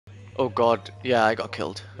Oh god, yeah, I got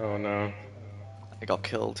killed. Oh no. I got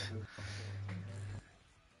killed.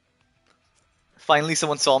 Finally,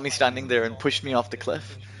 someone saw me standing there and pushed me off the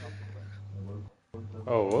cliff.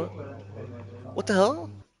 Oh, what? What the hell?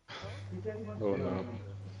 Oh no.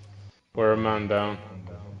 We're a man down.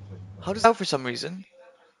 How does that for some reason?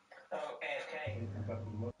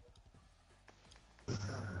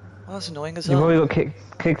 Oh, that's annoying as You hell. probably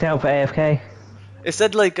got kicked out for AFK. It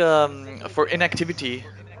said like for inactivity.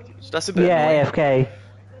 So that's a bit Yeah, annoying. AFK.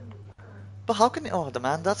 But how can oh the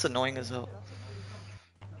man, that's annoying as hell.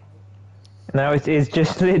 No, it's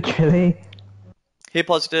just literally Hey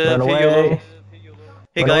positive, run hey YOLO. away,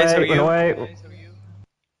 Hey run guys, how are away, run you? away.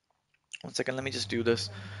 1 second, let me just do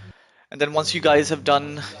this. And then once you guys have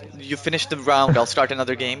done, you finish the round, I'll start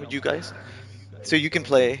another game with you guys. So you can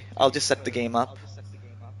play. I'll just set the game up.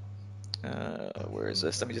 Where is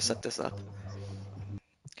this? Let me just set this up.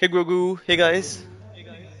 Hey Grogu, hey guys.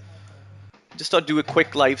 Just thought I'd do a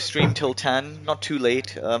quick live stream till 10, not too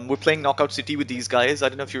late. We're playing Knockout City with these guys. I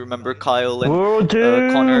don't know if you remember Kyle and We're all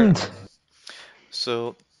Connor. doomed.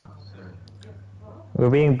 So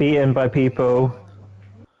We're being beaten by people.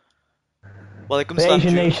 welcome The Slam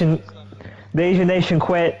Asian Tunes. nation, the Asian nation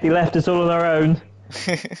quit. They left us all on our own.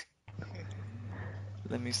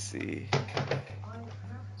 Let me see.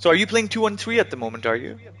 So are you playing 2-on-3 at the moment, are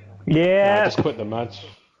you? No, I Yeah. just quit the match.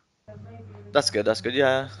 That's good,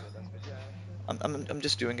 yeah. I'm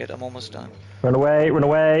just doing it, I'm almost done. Run away, run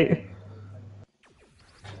away.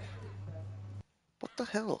 What the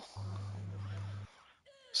hell?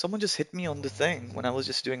 Someone just hit me on the thing when I was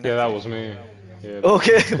just doing that Yeah, that thing. was me. Yeah.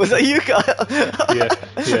 Okay, was that you, Kyle? Yeah.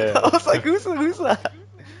 I was like, who's that?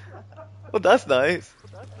 Oh, that's nice.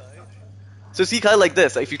 So see, Kyle, like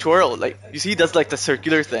this, if you twirl, like, you see he does like the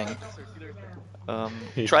circular thing.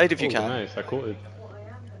 Try it if you Oh, can. nice. I caught it.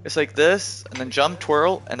 It's like this, and then jump,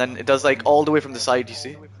 twirl, and then it does like all the way from the side, you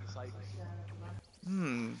see?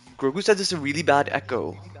 Grogu said this is a really bad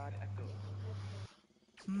echo.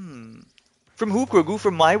 From who, Grogu?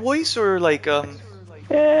 From my voice or like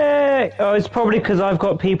Yeah. Oh, it's probably because I've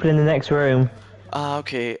got people in the next room.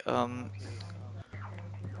 okay,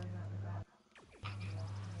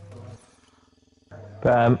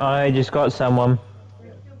 But I just got someone.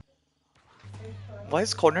 why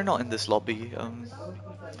is Connor not in this lobby?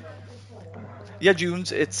 Yeah,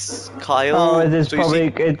 Junes, it's Kyle. Oh, it is So you see,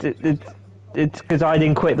 probably it's because I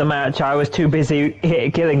didn't quit the match. I was too busy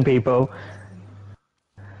killing people.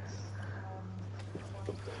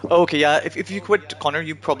 oh, okay, yeah. If you quit, Connor,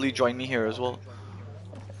 you probably join me here as well.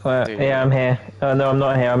 Well, There you yeah, go. I'm here. Oh no, I'm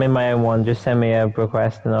not here. I'm in my own one. Just send me a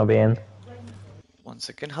request and I'll be in. 1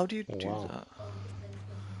 second. How do you do Wow. that?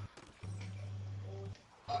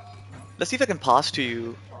 Let's see if I can pass to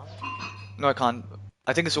you. No, I can't.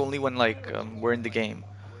 I think it's only when like we're in the game.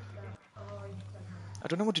 I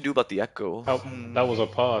don't know what to do about the echo. Oh, that was a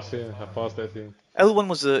pass. Yeah, I passed that to you. L1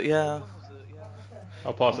 was a yeah.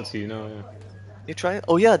 I'll pass it to you now. Yeah. You try it?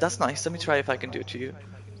 Oh yeah, that's nice. Let me try if I can do it to you.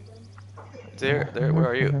 There, where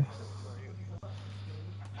are you?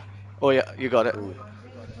 Oh yeah, you got it. Ooh.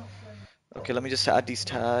 Okay, let me just add these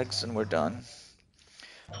tags and we're done.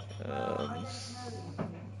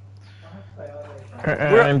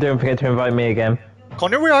 Don't forget to invite me again.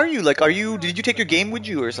 Connor, where are you? Like, did you take your game with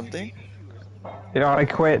you or something? Yeah, I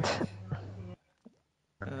quit.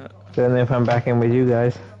 Don't know if I'm back in with you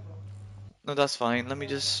guys. No, that's fine. Let me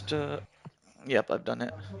just, yep, I've done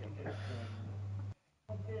it.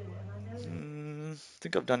 I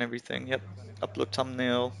think I've done everything. Yep, upload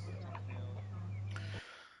thumbnail.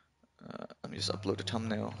 Let me just upload a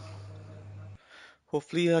thumbnail.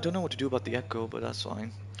 Hopefully, I don't know what to do about the echo, but that's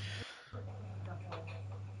fine.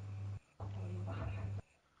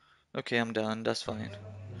 Okay, I'm done. That's fine.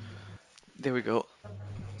 There we go.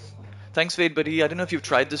 Thanks, Fade buddy. I don't know if you've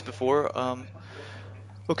tried this before.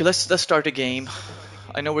 Okay, let's start a game.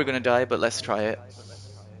 I know we're gonna die, but let's try it.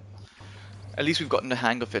 At least we've gotten the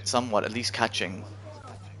hang of it somewhat. At least catching.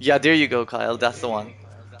 Yeah, there you go, Kyle. That's the one.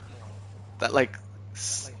 That like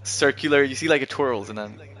circular. You see, like it twirls and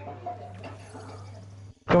then.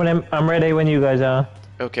 Come on in. I'm ready when you guys are.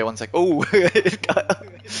 Okay, 1 sec. Oh.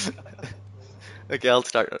 Okay, I'll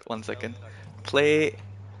start. 1 second. Play.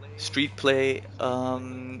 Street play.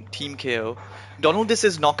 Team KO. Donald, this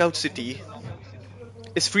is Knockout City.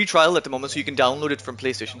 It's free trial at the moment, so you can download it from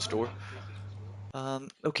PlayStation Store.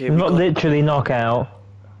 Okay, we Not got. literally knockout.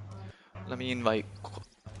 Let me invite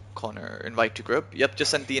Connor. Invite to group. Yep,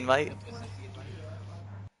 just sent the invite.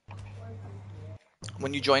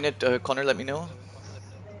 When you join it, Connor, let me know.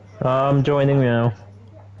 I'm joining now.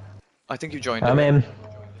 I think you joined it, I'm right? in.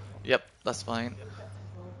 Yep, that's fine.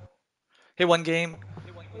 Hey, one game.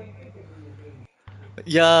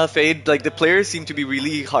 Yeah, Fade, like the players seem to be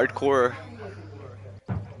really hardcore.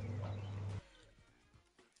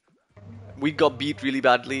 We got beat really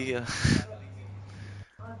badly.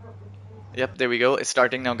 Yep, there we go. It's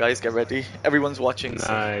starting now, guys. Get ready. Everyone's watching,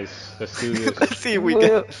 so Nice. Let's do this. let's see if we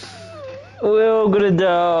get. We're, we're all gonna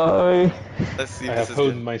die. Let's see I if this have is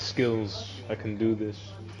good. honed my skills. I can do this.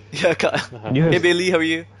 Yeah, Kyle. You Hey have, Bailey, how are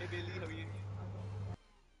you?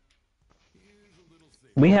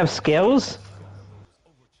 we have skills.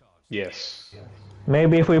 Yes.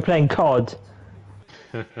 Maybe if we were playing COD,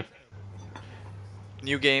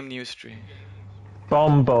 New game, new stream.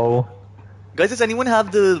 Bombo. Guys, does anyone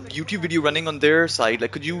have the YouTube video running on their side?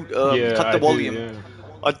 Like, could you Yeah, cut the I do, volume?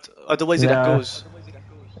 yeah. Otherwise, it No, echoes.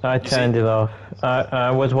 I You see? turned it off.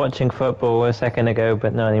 I was watching football a second ago,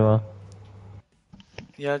 but not anymore.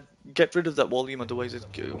 Yeah, get rid of that volume, otherwise it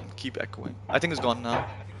keep echoing. I think it's gone now.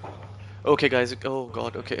 Okay, guys. Oh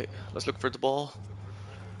God. Okay, let's look for the ball.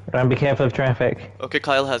 And be careful of traffic. Okay,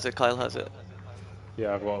 Kyle has it. Kyle has it.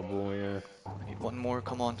 Yeah, I've got a ball, yeah. I need one more.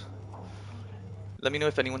 Come on. Let me know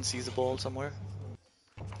if anyone sees the ball somewhere.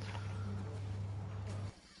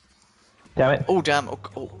 Damn it. Oh damn. Oh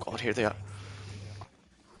God. Here they are.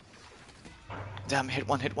 Damn. Hit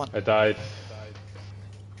one. Hit one. I died.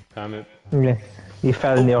 Damn it. Yeah. You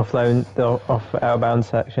fell in the offline, the off out of bounds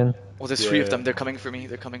section. Oh, there's three of them. Yeah. They're coming for me.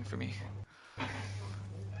 They're coming for me.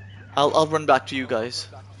 I'll run back to you guys.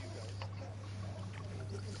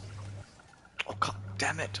 Oh God.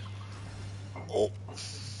 Damn it. Oh.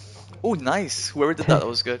 Oh, nice. Whoever did that, that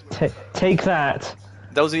was good. Take that.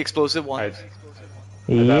 That was the explosive one. I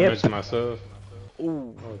Yep. damaged myself.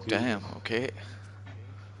 Oh, Oh, Jesus. damn. Okay.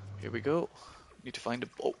 Here we go. Need to find a.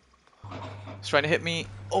 Oh. He's trying to hit me.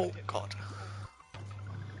 Oh, God.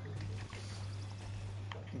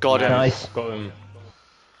 Got him. Nice. Got him.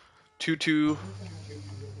 2-2.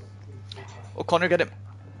 Oh, Connor, get him.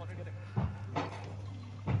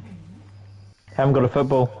 Haven't got a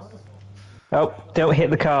football. Oh, don't hit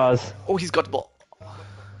the cars. Oh, he's got the ball.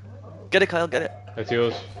 Get it, Kyle. Get it. That's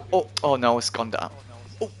yours. Oh, oh no, it's gone down.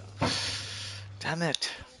 Oh, damn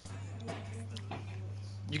it.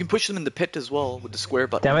 You can push them in the pit as well with the square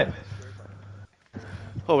button. Damn it.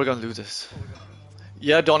 Oh, we're gonna lose this.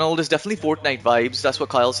 Yeah, Donald is definitely Fortnite vibes. That's what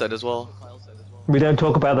Kyle said as well. We don't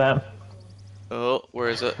talk about that. Oh, where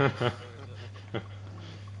is it?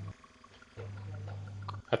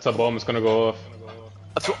 That's a bomb. It's gonna go off.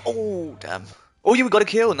 Oh, damn. Oh, you got a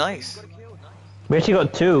kill. Nice. We actually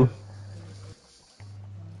got 2.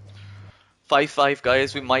 5-5,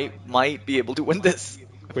 guys. We might be able to win this.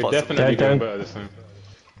 We're Possibly. definitely Don't- doing better this time.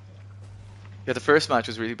 Yeah, the first match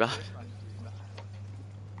was really bad.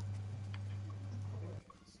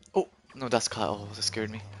 Oh, no, that's Kyle. Oh, that scared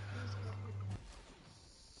me.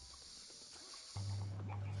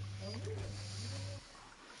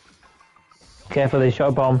 Careful, they shot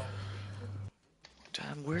a bomb.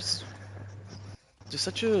 Damn, where's... There's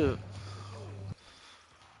such a...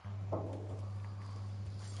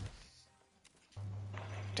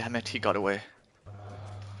 Damn it, he got away.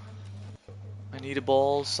 I need a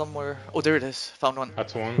ball somewhere. Oh, there it is. Found one.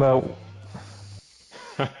 That's one. Well,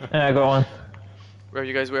 I got one. Where are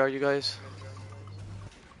you guys? Where are you guys?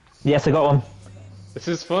 Yes, I got one. This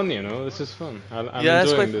is fun, you know. This is fun. I'm Yeah,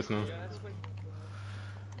 it's enjoying quite- this now.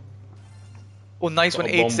 Oh, nice one.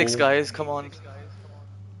 Got a 8-6, bumble. guys. Come on.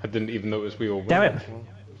 I didn't even notice we were Damn winning. it.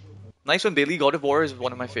 Nice one, Bailey. God of War is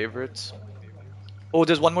one of my favorites. Oh,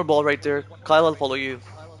 there's one more ball right there. Kyle, I'll follow you.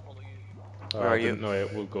 Where are I you? didn't know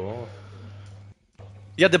it would go off.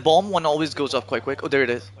 Yeah, the bomb one always goes off quite quick. Oh, there it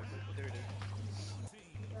is.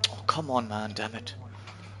 Oh, come on, man. Damn it.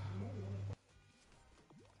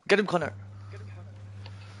 Get him, Connor.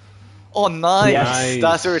 Oh, nice. Nice.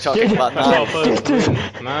 That's what we're talking about. Nice. Top Just as-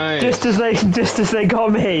 win. Nice. Just as they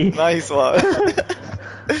got me. Nice one.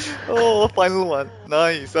 Oh, final one.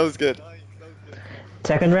 Nice. That was good.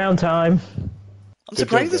 Second round time. I'm Good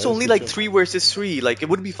surprised job, it's guys. only Good like job. 3 versus 3. Like, it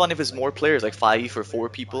would be fun if it's more players, like 5 or 4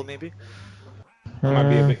 people, maybe. It might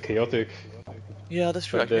be a bit chaotic. Yeah, that's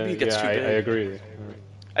true. But, Maybe it gets yeah, too I big. agree.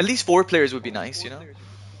 At least 4 players would be nice, you know?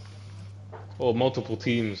 Or multiple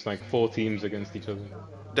teams, like 4 teams against each other.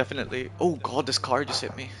 Definitely. Oh god, this car just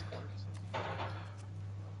hit me.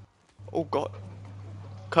 Oh god.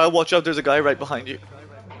 Kyle, watch out, there's a guy right behind you.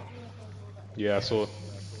 Yeah, I saw.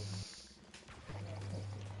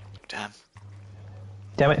 Damn.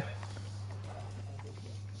 Damn it.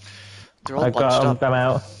 They're all I bunched got up. them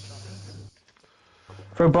out.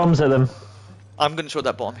 Throw bombs at them. I'm gonna throw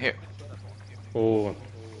that bomb here. Oh,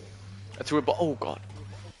 I threw a bomb. Oh god.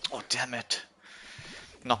 Oh damn it.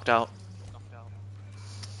 Knocked out.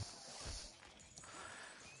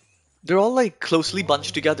 They're all like closely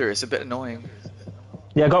bunched together. It's a bit annoying.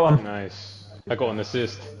 Yeah, I got one. Nice. I got an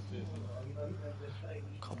assist.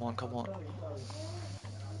 Come on, come on.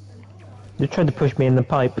 They tried to push me in the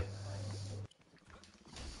pipe.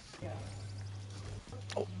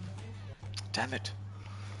 Oh, damn it.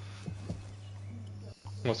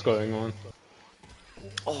 What's going on?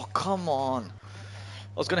 Oh, come on.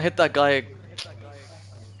 I was gonna hit that guy.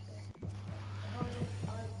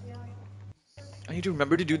 I need to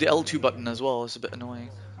remember to do the L2 button as well. It's a bit annoying.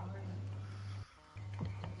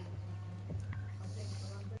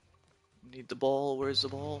 Need the ball. Where's the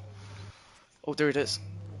ball? Oh, there it is.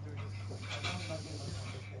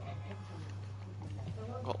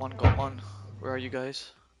 Got one, got one. Where are you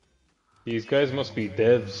guys? These guys must be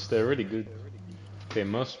devs. They're really good. They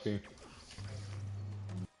must be.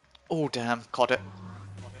 Oh, damn. Caught it.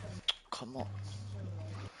 Come on.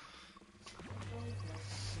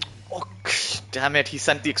 Oh, damn it. He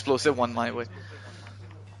sent the explosive one my way.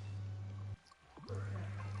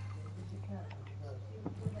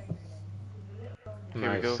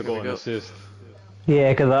 Here we go, Nice. I here we got an go. assist.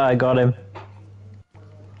 Yeah, because I got him.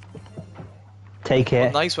 Take Oh,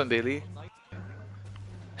 it. nice one, Bailey.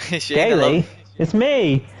 Shane, I Gaily? love... It's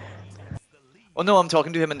me! Oh no, I'm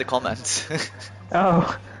talking to him in the comments.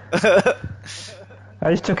 Oh,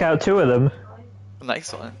 I just took out two of them.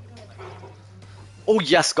 Nice one. Oh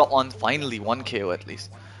yes, got one. Finally, one KO at least.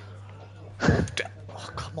 Oh, oh,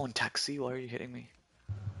 come on, Taxi. Why are you hitting me?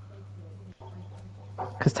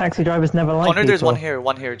 Because taxi drivers never like Connor, people. there's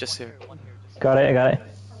one here, just here. Got it, I got it.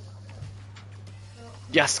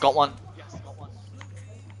 Yes, got one.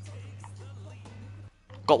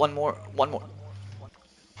 Got one more. One more.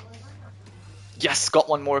 Yes, got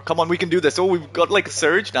one more. Come on, we can do this. Oh, we've got like a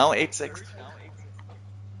surge now. 8-6.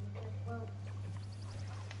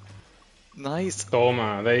 Nice.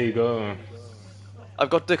 Toma, there you go. I've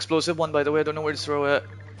got the explosive one, by the way. I don't know where to throw it.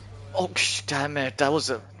 Oh, damn it. That was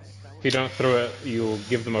a... If you don't throw it, you'll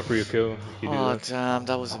give them a free kill. If you do Oh, that. damn.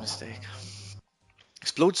 That was a mistake.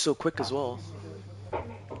 Explodes so quick as well.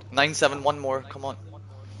 9-7. One more. Come on.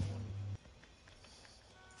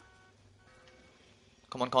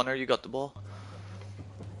 Come on, Connor. You got the ball.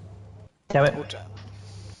 Damn it. Oh, damn.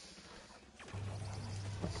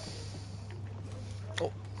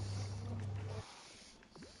 Oh.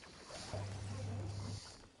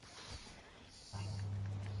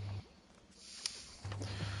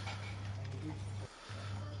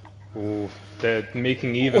 Ooh, they're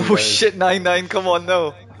making even. Oh, guys. shit. 9-9. Come on,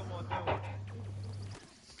 no.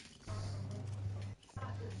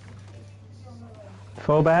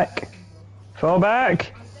 Fall back. Fall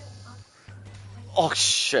back! Oh,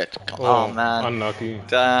 shit. Oh, man. unlucky.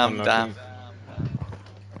 Damn, Unlucky. damn.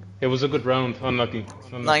 It was a good round. Unlucky.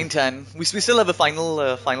 9-10. We still have a final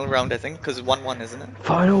round, I think, because 1-1, isn't it?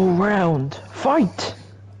 Final round. Fight!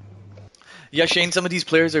 Yeah, Shane, some of these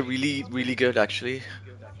players are really, really good, actually.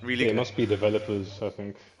 Really They good. must be developers, I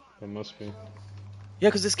think. They must be. Yeah,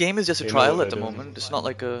 because this game is just a They know trial what at the they're doing. moment. It's not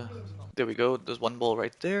like a... There we go. There's one ball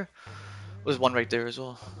right there. There's one right there as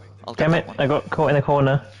well. I'll get Damn that it, one. I got caught in the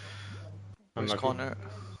corner. Where's Unlucky. Connor?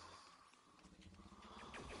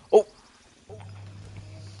 Oh!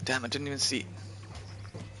 Damn, I didn't even see.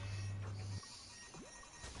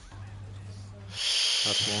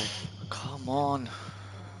 That's one. Come on.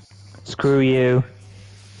 Screw you.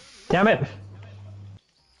 Damn it!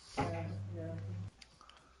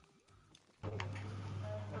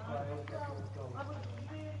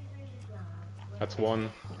 That's one.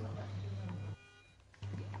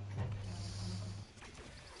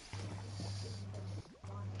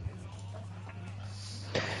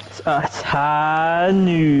 It's high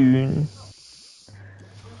noon.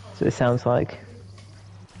 So it sounds like.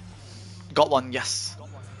 Got one, yes.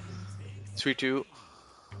 3-2.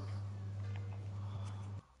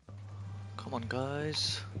 Come on,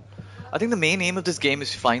 guys. I think the main aim of this game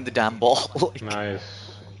is to find the damn ball. Like, Nice.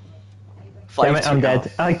 Damn it, 5-2 I'm now.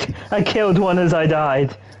 dead. I killed one as I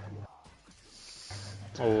died.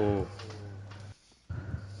 Oh.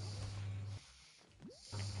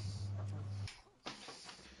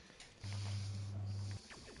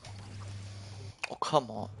 Oh, come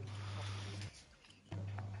on.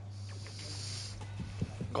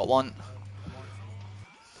 Got one.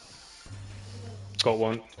 Got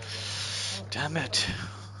one. Damn it.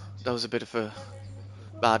 That was a bit of a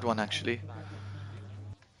bad one, actually.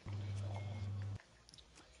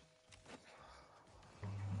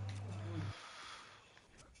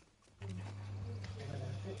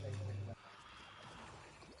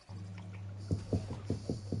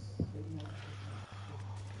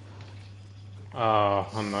 Ah,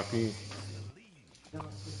 unlucky.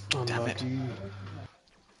 Damn it. Unlucky.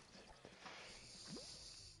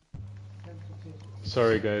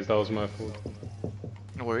 Sorry guys, that was my fault.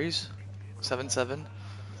 No worries. 7-7.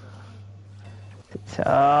 It's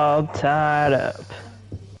all tied up.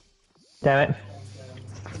 Damn it.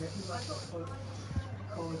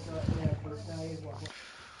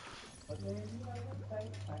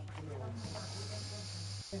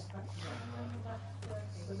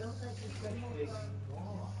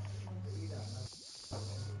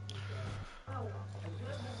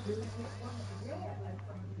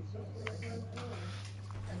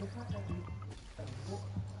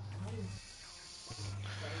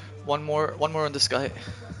 One more on this guy.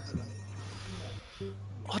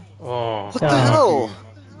 Oh, What the Ah. hell? unlucky.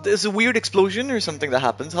 There's a weird explosion or something that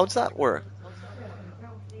happens. How does that work?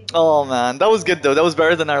 Oh man, that was good though. That was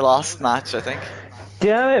better than our last match, I think.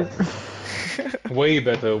 Damn it. Way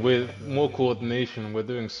better, with more coordination, we're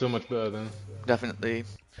doing so much better then. Definitely.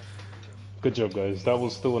 Good job guys, that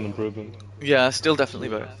was still an improvement. Yeah, still definitely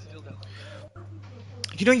better.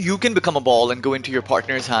 You know, you can become a ball and go into your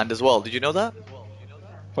partner's hand as well. Did you know that?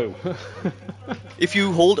 Wait, what? If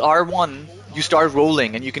you hold R1, you start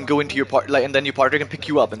rolling and you can go into your and then your partner can pick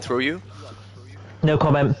you up and throw you. No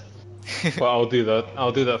comment. Well, I'll do that.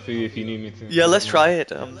 I'll do that for you if you need me to. Yeah, let's try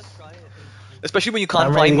it. Especially when you can't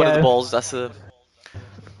I'm ready find to one of the go. balls.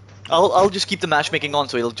 I'll just keep the matchmaking on,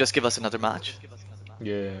 so it'll just give us another match.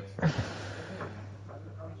 Yeah.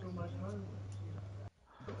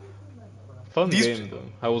 Fun These game though.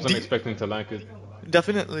 I wasn't the expecting to like it.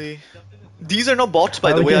 Definitely. These are not bots, by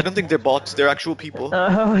I the was way. I just don't think they're bots. They're actual people.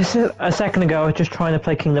 a second ago I was just trying to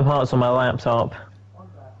play Kingdom Hearts on my laptop.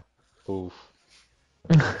 Oof.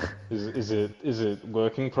 Is it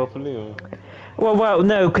working properly or? Well,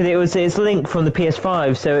 no, because it's linked from the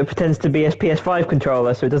PS5, so it pretends to be a PS5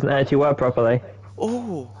 controller, so it doesn't actually work properly.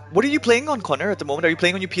 Oh, what are you playing on, Connor, at the moment? Are you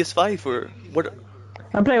playing on your PS5 or what?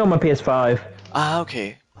 I'm playing on my PS5, Ah,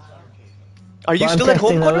 okay. Are you but I'm still at home,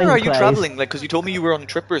 testing the Connor, or link are you plays. traveling? Like, because you told me you were on a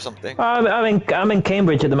trip or something. I'm in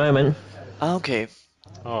Cambridge at the moment. Ah, okay.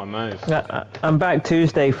 Oh, nice. I'm back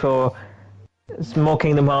Tuesday for some more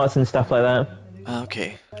Kingdom Hearts and stuff like that. Ah,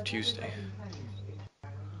 okay. Tuesday.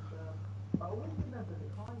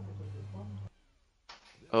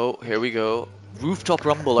 Oh, here we go. Rooftop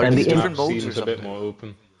Rumble. Are And these the different Map modes or seems a bit something? more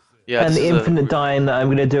open. Yeah, and this the is a infinite weird. dying that I'm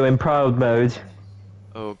gonna do in proud mode.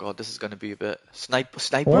 Oh god, this is gonna be a bit sniper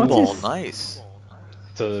What ball. is Nice.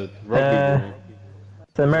 It's a rugby ball.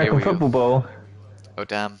 the Here American we go. football ball? Oh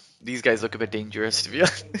damn, these guys look a bit dangerous to be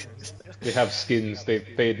honest. They have skins. They've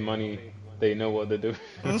paid money. They know what they're doing.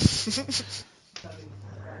 This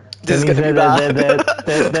That is means gonna be bad. they're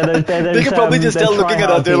They those can probably just they're tell try looking at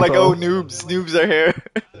us. hard They're like, oh, people. noobs are here.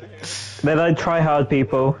 They're like try hard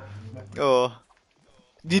people. Oh,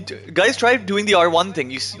 guys try doing the R1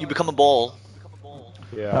 thing. You become a ball,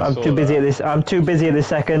 Yeah, I saw I'm too busy at this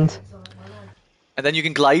second. and then you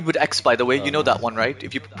can glide with X. By the way, you know that. that one, right?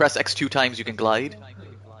 If you press X 2 times, you can glide.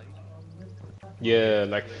 Yeah,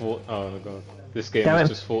 like oh god, this game Damn is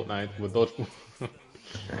it. just Fortnite with dodgeball.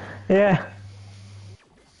 Yeah.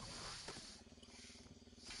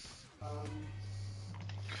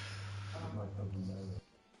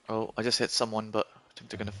 Oh, I just hit someone, but I think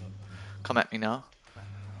they're gonna come at me now.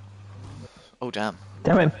 Oh damn.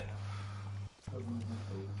 Damn it.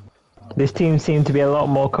 This team seemed to be a lot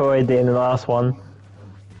more coordinated than the last one.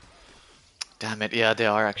 Damn it, yeah, they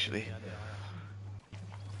are actually.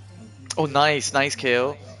 Oh, nice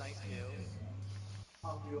KO.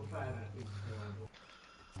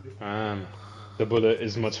 Man, the bullet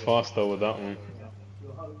is much faster with that one.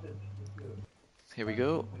 Here we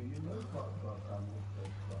go.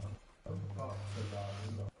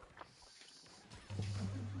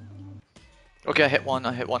 Okay, I hit one.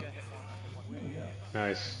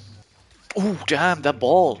 Nice. Oh, damn, that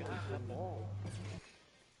ball.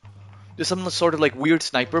 There's some sort of like weird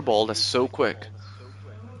sniper ball that's so quick.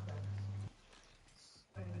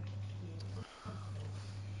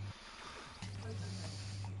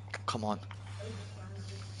 Come on.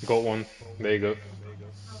 Got one. There you go.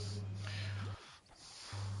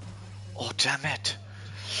 Oh, damn it.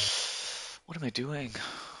 What am I doing?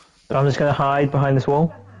 So I'm just gonna hide behind this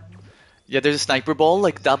wall. Yeah, there's a sniper ball.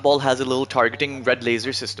 Like, that ball has a little targeting red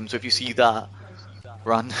laser system. So if you see that,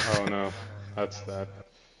 run. Oh no, that's that.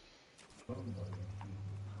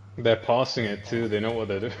 They're passing it too. They know what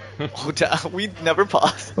they're doing. Oh, damn. We never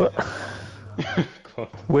pass. God.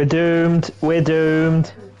 We're doomed. We're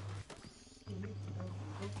doomed.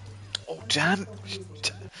 Oh, damn.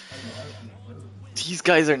 These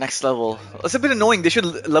guys are next level. It's a bit annoying. They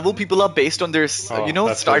should level people up based on their, Oh, that's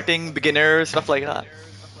it. starting, beginner, stuff like that.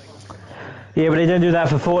 Yeah, but they don't do that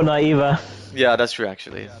for Fortnite either. Yeah, that's true,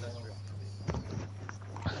 actually.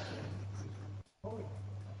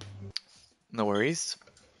 No worries.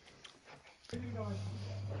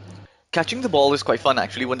 Catching the ball is quite fun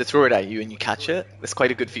actually when they throw it at you and you catch it. It's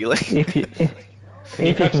quite a good feeling. If you Can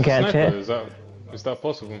you if you catch can the catch sniper? it. Is that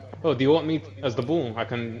possible? Oh, do you want me as the ball? I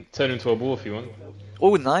can turn into a ball if you want.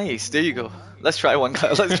 Oh, nice. There you go. Let's try one,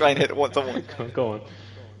 guy. Let's try and hit one someone. Go on.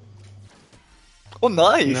 Oh,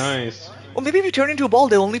 nice. Nice. Oh, maybe if you turn into a ball,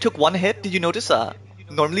 they only took one hit. Did you notice that?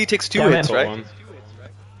 Normally it takes two Damn I it. hits, got right? one.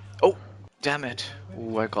 Oh, damn it.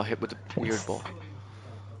 Ooh, I got hit with a weird It's ball.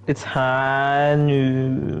 it's high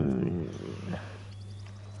noon.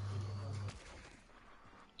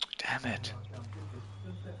 Damn it.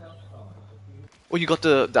 Oh, you got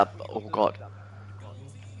that. Oh, God.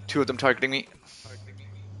 Two of them targeting me.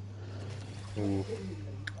 Ooh.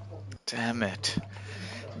 Damn it.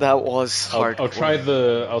 That was I'll try hardcore.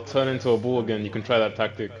 the. I'll turn into a ball again. You can try that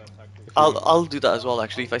tactic if you want. I'll do that as well,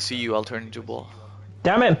 actually. If I see you, I'll turn into a ball.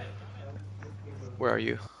 Damn it. Where are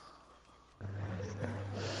you?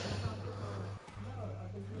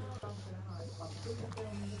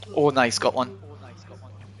 Oh, nice. Got one.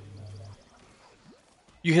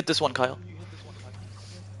 You hit this one, Kyle.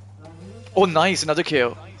 Oh, nice. Another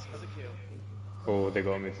KO. Oh, they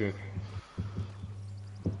got me too.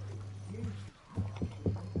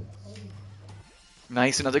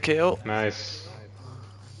 Nice. Another KO. Nice.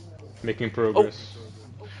 Making Oh, progress.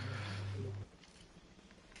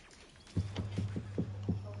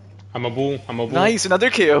 I'm a bull. I'm a bull. nice. Another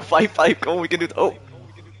KO. 5-5. Come on, we can do it. Oh,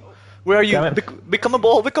 where are you? Damn it. Become a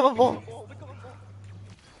ball. Become a ball.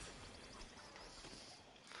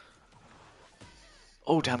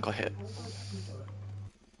 Oh, damn. Got hit.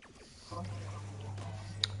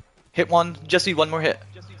 Hit one. Just need one more hit.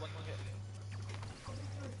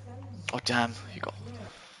 Oh, damn. You got.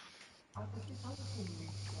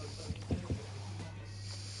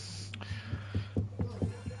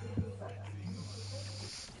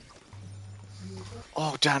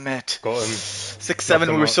 Oh, damn it. Got him. Six, Knocked seven.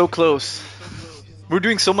 We him were out. so close. We're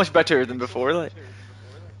doing so much better than before. Like,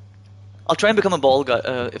 I'll try and become a ball guy.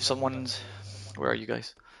 If someone's. Where are you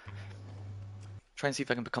guys? Try and see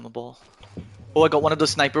if I can become a ball. Oh, I got one of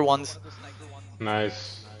those sniper ones.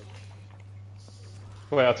 Nice.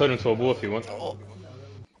 Wait, I'll turn into a ball if you want. Oh,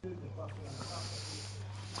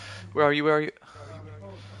 where are you? Where are you?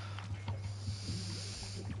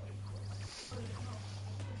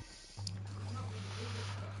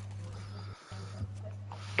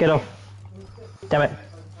 Get off. Damn it.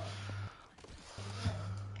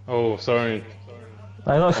 Oh, sorry.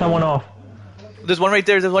 I got someone off. There's one right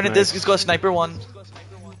there. There's one in this. He's Nice. got a sniper one.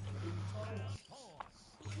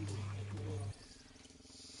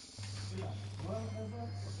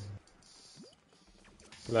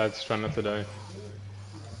 Lads, try not to die.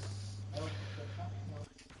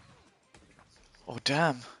 Oh,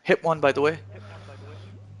 damn. Hit one, by the way.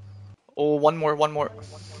 Oh, one more. One more.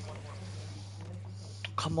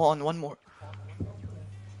 Come on, one more.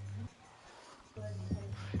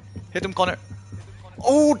 Hit him, Connor.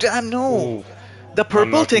 Oh, damn, no. Ooh, The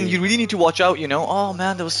purple thing, unlucky. you really need to watch out, you know? Oh,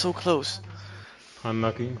 man, that was so close.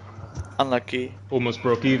 Unlucky. Unlucky. Almost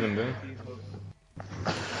broke even there.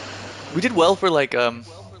 We did well for like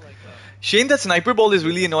Shane, that sniper ball is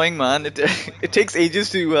really annoying, man. It it takes ages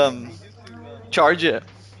to charge it.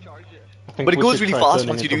 I think But it we goes should really try fast turning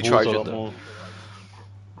once you into do balls a charge it lot though. more.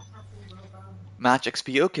 Match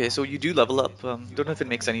XP, okay, so you do level up. Don't know if it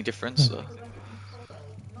makes any difference.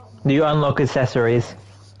 You unlock accessories.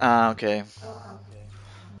 Ah, okay.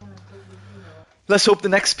 Let's hope the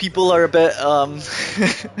next people are a bit a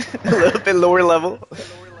little bit lower level.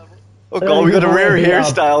 Oh The god, only we got a people rare will be up.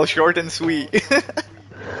 hairstyle, short and sweet.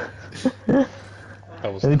 That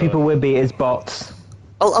was The only people tough. will be is bots.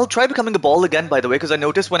 I'll try becoming a ball again, by the way, because I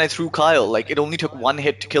noticed when I threw Kyle, like it only took one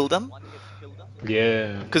hit to kill them.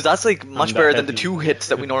 Yeah. Because that's like much I'm that better than the heavy. 2 hits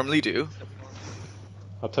that we normally do.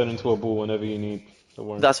 I'll turn into a ball whenever you need. Don't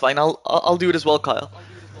worry. That's fine. I'll do it as well, Kyle.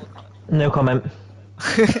 No comment.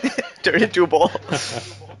 Turn into a ball.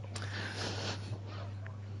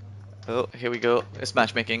 Oh, here we go. It's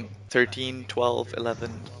matchmaking. 13, 12,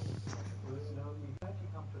 11.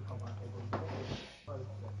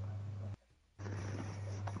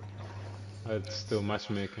 It's still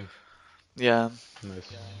matchmaking. Yeah.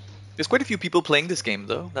 Nice. There's quite a few people playing this game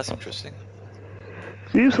though. That's interesting.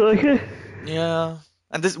 Seems like it. Yeah.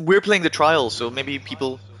 And this we're playing the trial, so maybe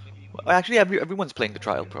people actually everyone's playing the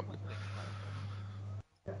trial probably.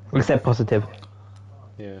 Except positive.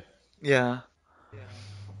 Yeah. Yeah.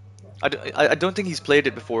 I don't think he's played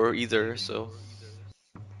it before either, so.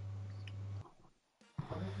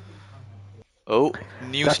 Oh,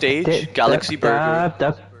 new Duck, stage, dick, Galaxy duck, Burger.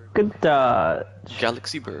 duck, duck, dodge.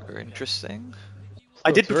 Galaxy Burger, interesting.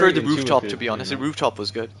 I did Looks prefer very the rooftop, to intuitive, be you honest. The know. rooftop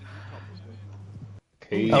was good. Ooh,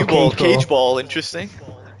 Cage. Okay. U-ball, Cage cage ball. ball, interesting.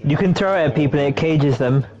 You can throw it at people and it cages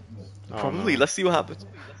them. Oh Probably. no. Let's see what happens.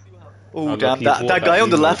 Oh damn, Unlucky he bought that that guy on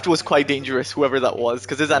the emote. left was quite dangerous, whoever that was,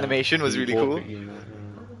 because his Yeah, animation was he really bought the cool. emote.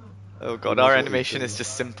 Oh He god, our knows what he's animation is doing.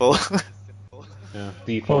 just simple. Yeah, Well,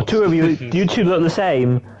 default two of you, skins. you two look the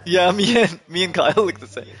same. Yeah, me and Kyle look the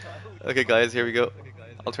same. Okay, guys, here we go.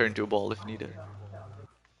 I'll turn into a ball if needed.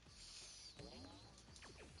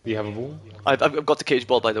 Do you have a ball? I've got the cage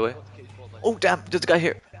ball, by the way. Oh damn, there's a guy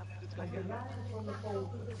here.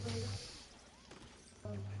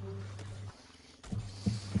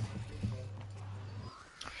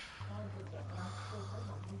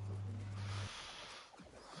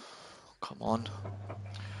 Come on.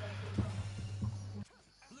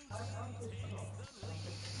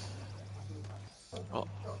 Oh,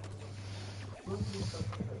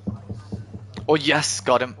 oh yes,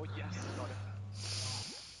 got him.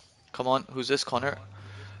 Come on, who's this, Connor?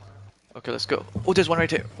 Okay, let's go. Oh, there's one right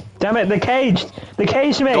here. Damn it, the cage! The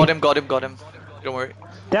caged me! Got him, got him, got him. Don't worry.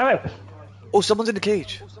 Damn it! Oh, someone's in the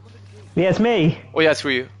cage. Yeah, it's me. Oh yeah, it's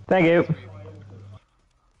for you. Thank you.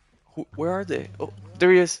 Where are they? Oh,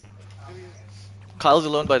 there he is. Kyle's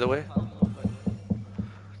alone, by the way.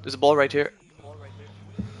 There's a ball right here.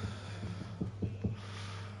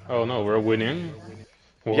 Oh no, we're winning.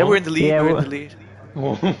 Yeah, we're in the lead. Yeah, we're in well- the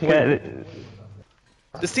lead. Wait,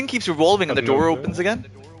 This thing keeps revolving and the That's door not fair. opens again.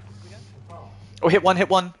 Oh, hit one, hit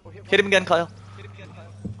one. Hit him again, Kyle.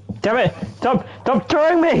 Damn it! Stop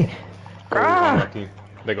throwing me! Oh, Ah! unlucky.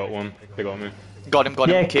 They got one. They got me. Got him,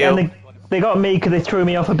 Yeah, KO. and they got me because they threw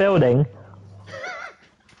me off a building.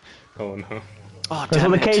 Oh no. Oh, That's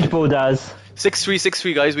damn what the it. cage ball does. 6-3,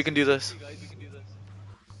 6-3, guys. We can do this.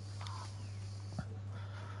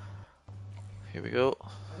 Here we go.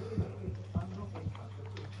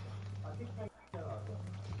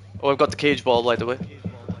 Oh, I've got the cage ball, by the way. Here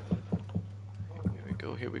we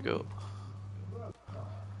go, here we go.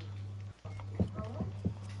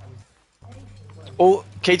 Oh,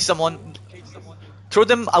 cage someone. Throw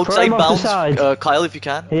them outside them off the bounds, side. Kyle, if you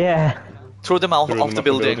can. Yeah. Throw them out Threw off them the off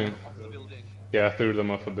building. Yeah, I threw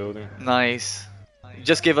them off a building. Nice.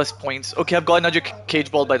 Just give us points. Okay, I've got another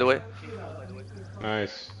cage ball, by the way.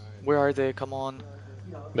 Nice. Where are they? Come on.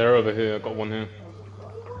 They're over here. I got one here.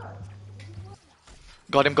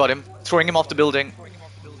 Got him, got him. Throwing him off the building.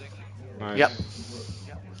 Nice. Yep.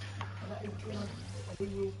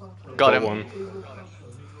 Got him. one.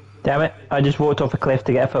 Damn it! I just walked off a cliff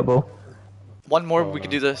to get a football. One more, Oh, we can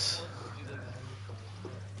no. do this.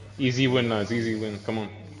 Easy win, lads. Easy win. Come on.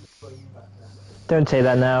 Don't say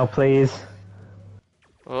that now, please.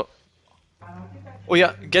 Oh. Oh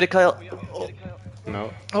yeah, get it, Kyle. Oh,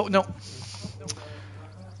 No. oh no.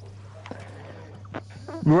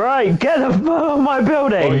 Right, get off my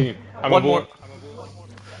building. Oi, I'm One aboard.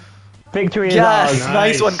 Victory is Yes, ours.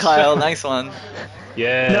 nice one, Nice. Kyle. Nice one.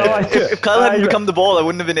 Yeah. No, I If Kyle hadn't become the ball, I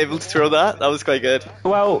wouldn't have been able to throw that. That was quite good.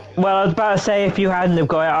 well, I was about to say if you hadn't have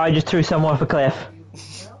got it, I just threw someone off a cliff.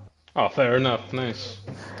 Oh, fair enough. Nice.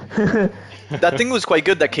 That thing was quite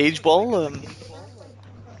good. That cage ball.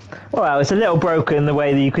 Well, it's a little broken the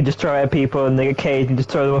way that you could just throw it at people and they get caged and just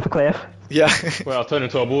throw them off a cliff. Yeah. Well, I'll turn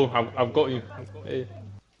into a ball. I've got you. Hey.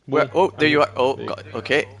 Where? Ball. Oh, there you are. Oh, There you God.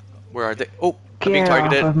 Okay. Where are they? Oh, I'm being Get off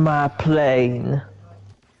targeted. of my plane.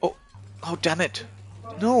 Oh, oh, damn it.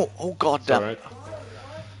 No. Oh, God It's damn. alright.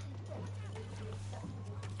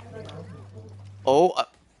 Oh.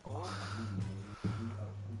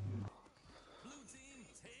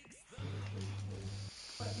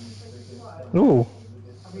 Ooh.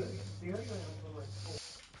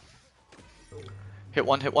 Hit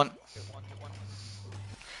one, hit one.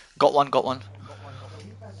 Got one, got one.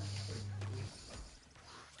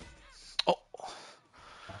 Oh,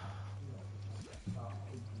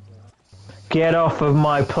 Get off of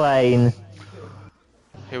my plane.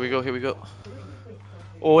 here we go, here we go.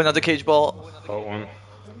 Oh, another cage ball. Got one.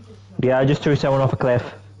 Yeah, I just threw someone off a cliff.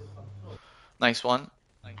 Nice one.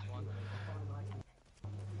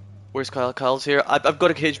 Where's Kyle? Kyle's here. I've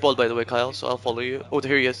got a cage ball, by the way, Kyle, so I'll follow you. Oh,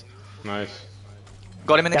 here he is. Nice.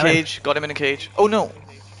 Got him in a Damn it. cage. Got him in a cage. Oh, no.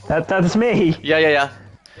 That's me. Yeah, yeah,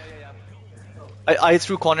 yeah. I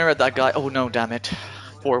threw corner at that guy. Oh, no, damn it.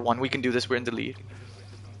 4-1. We can do this. We're in the lead.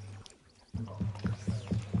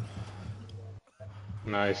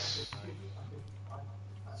 Nice.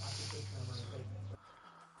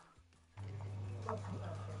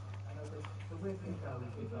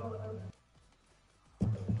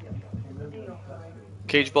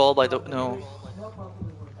 Cage ball by the... No.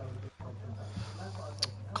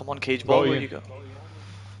 Come on, cage ball. Got Where you. you go?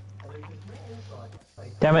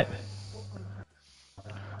 Damn it.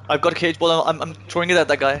 I've got a cage ball. I'm throwing it at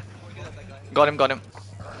that guy. Got him, got him.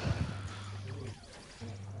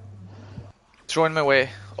 Throwing my way.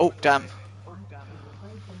 Oh, damn.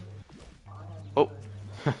 Oh,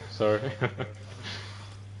 Sorry.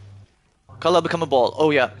 Kyle, I'll become a ball.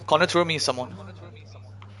 Oh, yeah. Connor, throw me someone.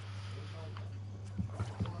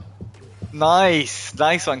 Nice.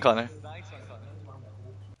 Nice one, Connor.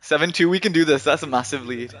 7-2, we can do this. That's a massive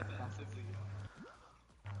lead.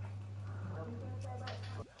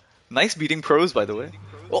 Nice beating pros, by the way.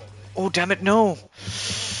 Oh, oh, damn it, no.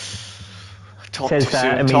 Talk too Says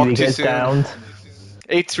that soon. Talk immediately too gets soon. downed.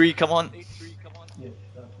 8-3, come on.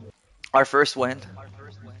 Our first win.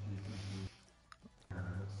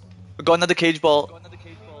 Got another cage ball.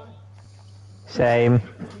 Same.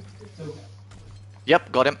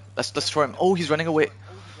 Yep, got him. Let's destroy him. Oh, he's running away.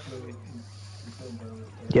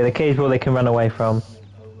 Yeah, the cage ball they can run away from.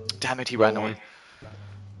 Damn it, he ran away.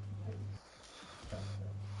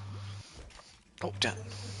 Oh, damn.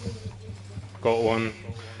 Got one.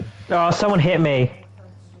 Oh, someone hit me.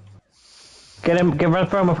 Get him,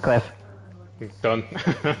 throw him off a cliff. Done.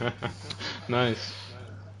 Nice.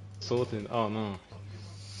 Sorted. Oh no.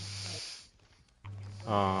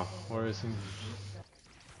 Ah, where is he?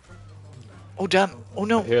 Oh, damn. Oh, I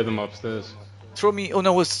no. hear them upstairs. Throw me. Oh,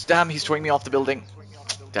 no. Damn, he's throwing me off the building.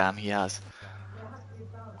 Damn, he has.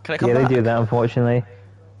 Can I come Yeah, back? they do that, unfortunately.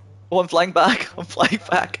 Oh, I'm flying back. I'm flying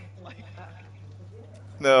back.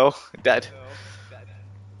 No, dead.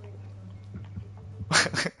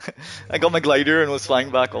 I got my glider and was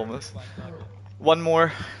flying back almost. One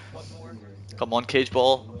more. Come on, cage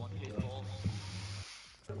ball.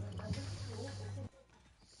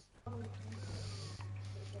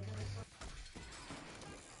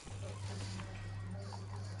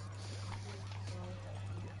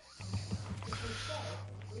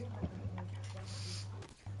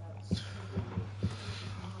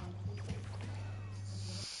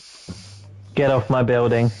 Get off my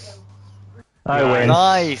building. I win.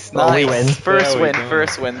 Nice, Well, we nice. win. First There we win, go.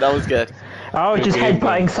 first win. That was good. I was Good just game,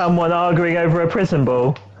 headbutting guys. someone arguing over a prison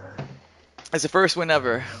ball. It's the first win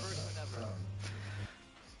ever.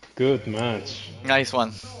 Good match. Nice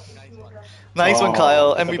one. Nice one, Oh, Kyle.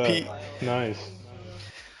 look at MVP. that. Nice.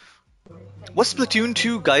 What's Splatoon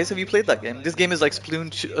 2, guys? Have you played that game? This game is like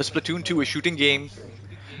Splatoon 2, a shooting game.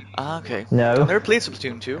 Ah, okay. No. I've never played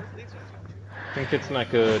Splatoon 2. I think it's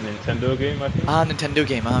like a Nintendo game, I think. Ah, Nintendo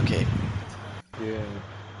game. Ah, okay. Yeah.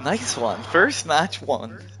 Nice one. First match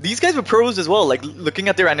won. These guys were pros as well. Like looking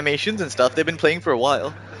at their animations and stuff, they've been playing for a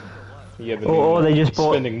while. Yeah, but Or they just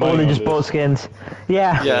bought. spending Or money they on just this. bought skins.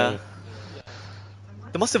 Yeah. Yeah.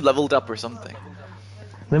 They must have leveled up or something.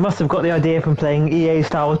 They must have got the idea from playing EA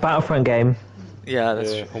Star Wars Battlefront game. Yeah,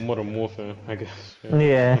 that's Yeah, true. or Modern Warfare, I guess.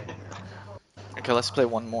 Yeah. Okay, let's play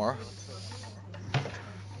one more.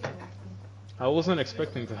 I wasn't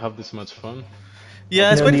expecting to have this much fun.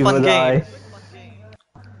 Yeah, it's No, been a neither fun would game.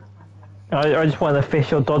 I just want an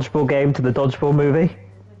official dodgeball game to the dodgeball movie.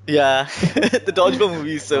 Yeah, the dodgeball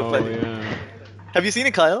movie is so Oh funny. yeah. Have you seen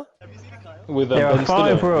it, Kyle? With There are Ben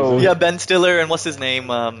 5 Stiller, rules. is it? Yeah, Ben Stiller and what's his name?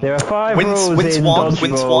 There are 5 Win, rules Win in Swan, dodgeball.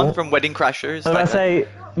 Win Swan from Wedding Crashers. I like that. say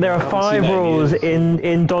there are haven't 5 seen that in rules years.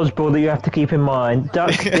 in dodgeball that you have to keep in mind.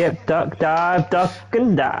 Duck, dip, duck, dive, duck,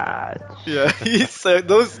 and dodge. Yeah, he's so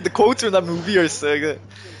the quotes from that movie are so good.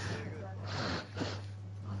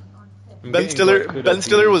 I'm Ben getting Stiller, quite good Ben at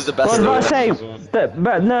Stiller these. was the I best. was about to say, as well.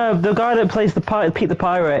 but no, the guy that plays Pete the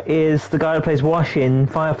Pirate is the guy that plays Wash in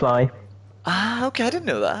Firefly. Ah, okay, I didn't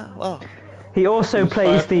know that. Wow. He also Who's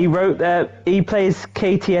plays Firefly? he plays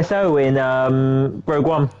KTSO in Rogue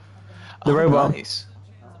One. The Oh, robot. nice.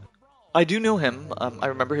 I do know him. I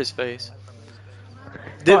remember his face.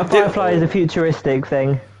 The, Firefly is a futuristic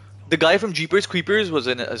thing. the guy from Jeepers Creepers was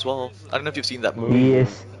in it as well. I don't know if you've seen that movie.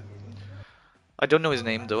 Yes. I don't know his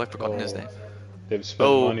name though. I've forgotten his Oh. name. They've spent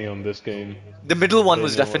Oh. money on this game. The middle one They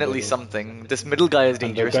was know what definitely they're doing. something. This middle guy is And the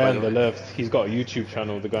dangerous, guy by on the the way. left, he's got a YouTube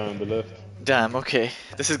channel, the guy on the left. Damn, okay.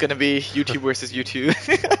 This is gonna be YouTube versus YouTube.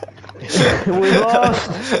 We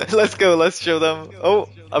lost. Let's go, let's show them. Oh,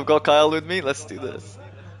 I've got Kyle with me. Let's do this.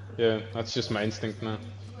 Yeah, that's just my instinct now.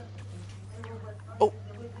 Oh,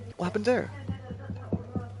 what happened there?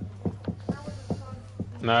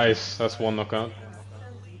 Nice, that's one knockout.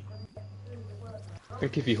 I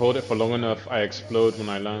think if you hold it for long enough, I explode when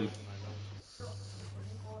I land.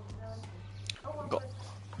 Go.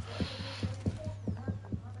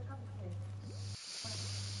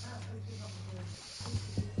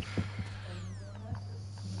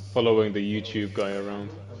 Following the YouTube guy around.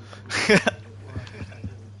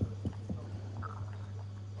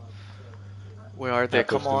 Where are they? That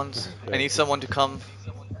Come goes on. to- I need someone to come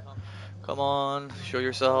Come on, show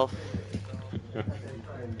yourself.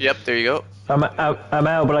 Yep, there you go. I'm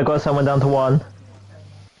out, but I got someone down to 1.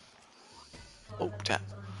 Oh, damn.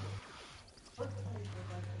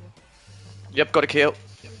 Yep, got a KO.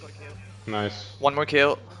 Nice. One more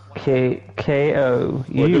KO. KO.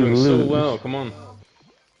 We're You doing so lose. well. Come on.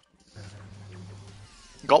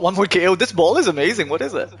 Got one more KO. This ball is amazing. What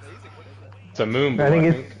is it? It's a moon I ball, I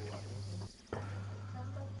think think.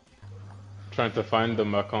 Trying to find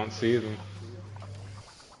them, I can't see them.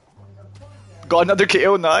 Got another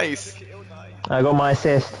KO. Nice. I got my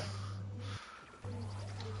assist.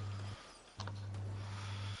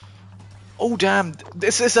 Oh, damn.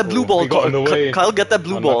 This is a blue Oh, ball. he got in the way. Kyle, get that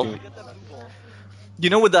blue ball. Unlucky. You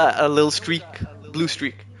know, with that little streak, blue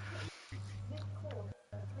streak.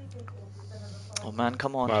 Oh man,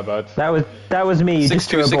 come on. My bad. That was me. You just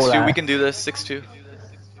threw 6-2, a ball 6-2. out. We can do this. 6-2.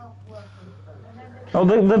 Oh,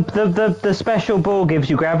 the special ball gives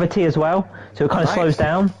you gravity as well, so it kind of nice. slows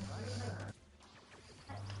down.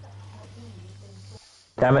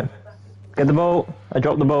 Damn it! Get the ball. I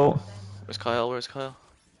dropped the ball. Where's Kyle? Where's Kyle?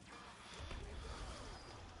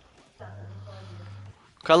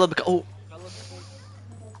 Kyle, oh.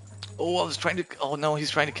 Oh, I was trying to. Oh no, he's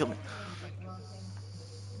trying to kill me.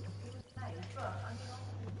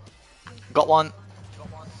 Got one.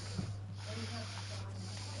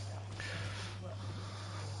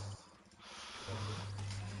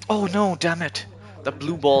 Oh no, damn it. That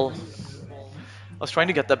blue ball. I was trying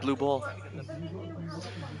to get that blue ball.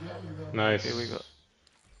 Nice. Here we go.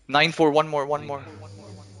 9-4, one more.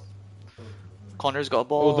 Connor's got a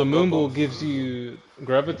ball. Oh, the I've got a moon ball. ball gives you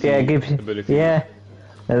gravity Yeah, it gives you. ability. Yeah.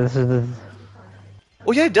 This is.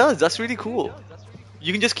 Oh yeah, it does. That's really cool.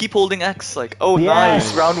 You can just keep holding X. Like, oh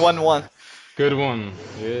Yes. nice, round 1-1. Good one.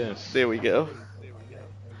 Yes. There we go.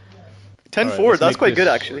 Alright, 10-4. let's That's make quite good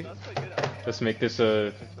this- actually. Let's make this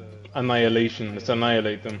a annihilation. Let's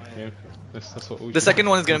annihilate them. Yeah. That's what we The should second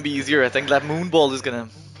one is gonna be easier. I think that moon ball is gonna.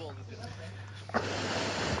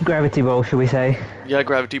 Gravity ball, should we say? Yeah,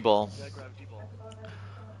 gravity ball.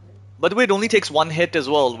 By the way, it only takes one hit as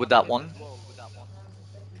well with that one.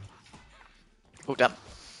 Oh damn.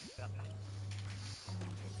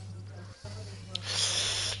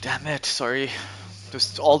 Damn it, sorry.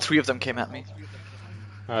 Just all three of them came at me.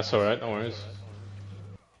 That's alright, no worries.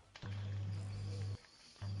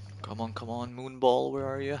 Come on, moon ball, where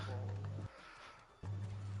are you?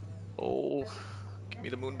 Oh, give me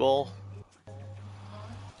the moon ball.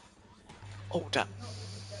 Oh damn.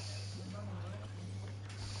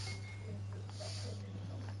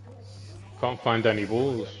 Can't find any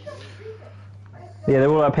balls. Yeah, they're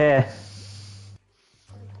all up here.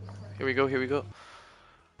 Here we go.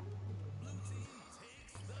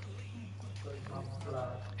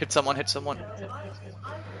 Hit someone.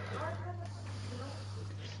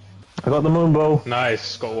 I got the moon ball.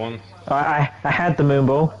 Nice, got one. I had the moon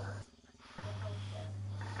ball.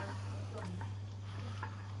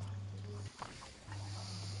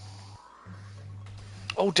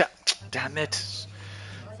 Oh damn it.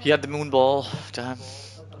 He had the moon ball. Damn.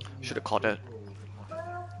 Should have caught it.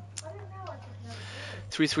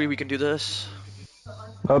 3-3, we can do this.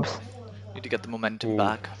 Oops. Need to get the momentum Ooh,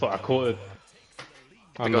 back. I thought I caught it.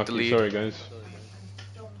 They got the Unlucky, lead. sorry guys.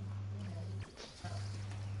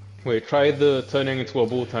 Wait, try the turning into a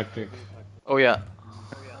ball tactic. Oh yeah.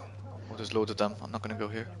 Oh, there's loads of them. I'm not gonna go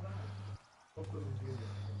here.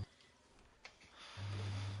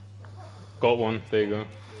 Got one, there you go.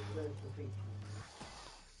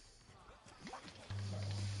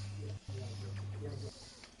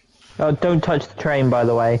 Oh, don't touch the train, by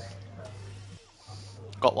the way.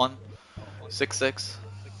 Got one. 6-6.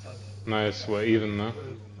 Nice, we're even now.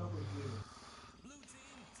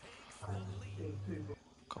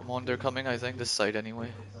 Come on, they're coming, I think, this side anyway.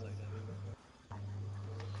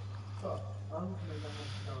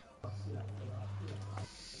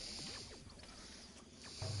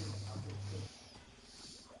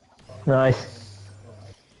 Nice.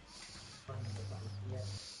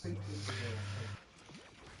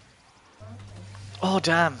 Oh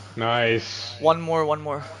damn. Nice. One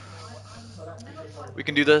more. We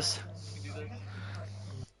can do this.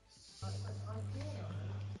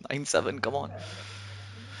 9-7, come on.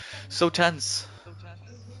 So tense.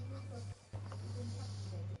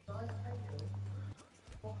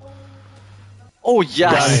 Oh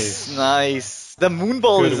yes, nice. The moon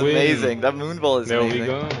ball Good is win. amazing. That moon ball is There amazing. we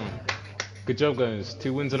go. Good job guys,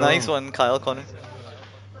 2 wins in a row. Nice one, Kyle Connor.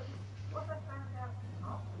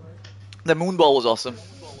 The moon ball was awesome.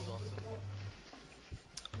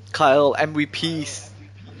 Kyle MVP.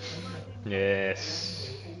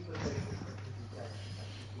 Yes.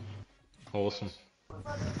 Awesome.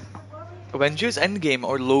 Avengers Endgame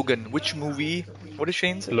or Logan? Which movie? What did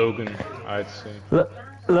Shane say? Logan, I'd say. L-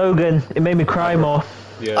 Logan, it made me I cry pre more.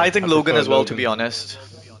 yeah, I think I Logan prefer as well, to be Logan. honest.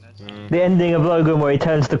 Mm. The ending of Logan where he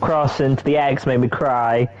turns the cross into the X made me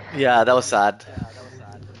cry. Yeah, that was sad.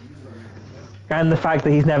 And the fact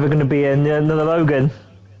that he's never going to be another Logan.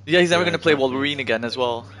 Yeah, he's never Yeah, gonna play exactly. Wolverine again as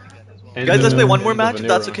well. End Guys, let's play of one more end of match an if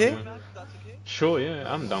that's era. okay. Yeah. Sure,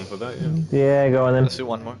 yeah, I'm down for that. Yeah. Yeah, go on then. Let's do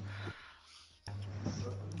one more.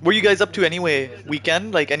 What are you guys up to anyway?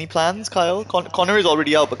 Weekend? Like any plans, Kyle? Connor is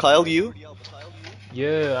already out, but Kyle, you?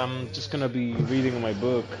 Yeah, I'm just gonna be reading my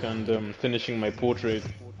book and finishing my portrait.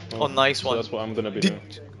 Oh, nice So one. that's what I'm gonna be Did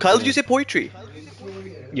doing. Kyle? Did Yeah. you say poetry?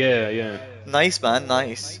 Yeah, yeah. Nice, man.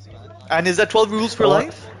 Nice. And is that 12 rules for Oh,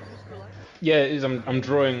 life? Yeah, it is. I'm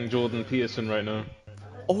drawing Jordan Peterson right now.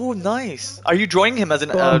 Oh, nice. Are you drawing him as an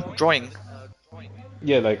go on. drawing?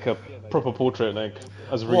 Yeah, like a proper portrait, like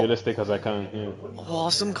as What? realistic as I can. Yeah.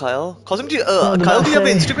 Awesome, Kyle. Cosm, I was Kyle, about do to you have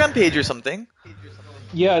an say. Instagram page or something?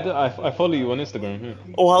 Yeah, I follow you on Instagram.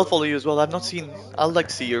 Yeah. Oh, I'll follow you as well. I've not seen. I'll like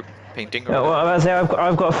see your painting or Well, whatever. I was say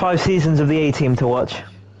I've got 5 seasons of the A Team to watch.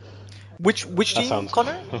 Which That team, sounds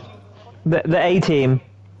Connor? The A Team.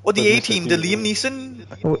 Oh, the with A Mr. team, the T. Liam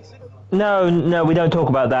Neeson. No, we don't talk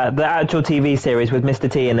about that. The actual TV series with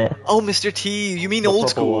Mr. T in it. Oh, Mr. T. You mean The old proper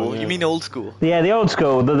school? one, You yeah. mean old school? Yeah, the old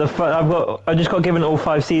school. I just got given all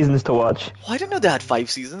 5 seasons to watch. Oh, I didn't know they had 5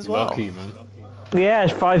 seasons. Wow. Lucky man. Yeah,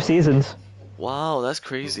 it's 5 seasons. Wow, that's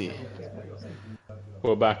crazy.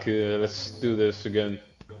 We're back. Let's do this again.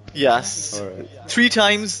 Yes. All right. 3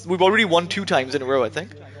 times. We've already won 2 times in a row, I think.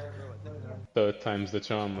 Third time's the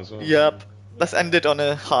charm as well. Yep. Let's end it on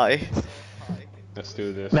a high. Let's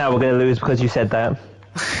do this. Now we're gonna lose because you said that.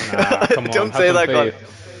 Nah, come on. Don't Have say some that, Connor.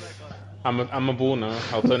 faith. I'm a ball now.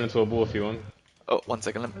 I'll turn into a ball if you want. Oh, 1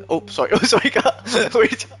 second. Oh, sorry. Oh, sorry.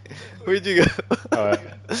 Where'd you go? Alright,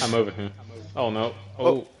 I'm over here. Oh no.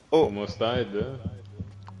 Oh, oh. Almost died there.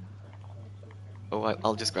 Oh,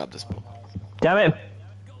 I'll just grab this ball. Damn it!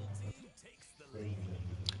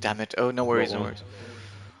 Damn it. Oh, no worries, Got no one. worries.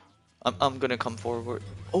 I'm gonna come forward.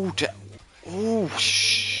 Oh, oh,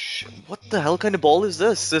 shh. What the hell kind of ball is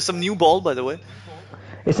this? There's some new ball, by the way.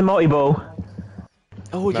 It's a multi-ball.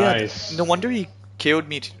 Oh, yeah. Nice. No wonder he KO'd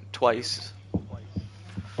me twice.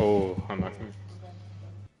 Oh, unlucky.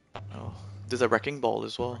 Oh, there's a wrecking ball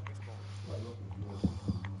as well.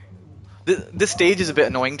 This stage is a bit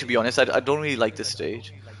annoying, to be honest. I don't really like this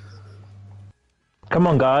stage. Come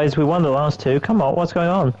on, guys, we won the last 2. Come on, what's going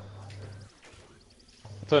on?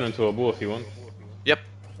 Turn into a ball if you want. Yep.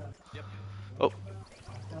 Oh.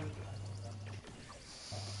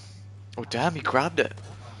 Oh, damn, he grabbed it.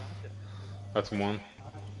 That's one.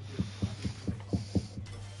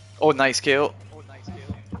 Oh, nice KO.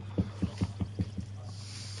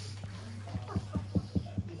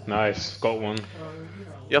 Nice, got one.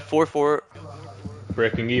 Yeah, 4-4.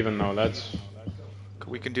 Breaking even now, lads.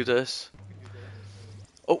 We can do this.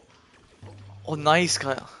 Oh. Oh, nice,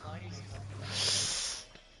 Kyle.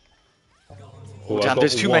 Oh, I Damn, got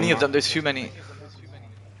there's too one. many of them. There's too many.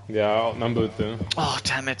 Yeah, outnumbered there. Oh,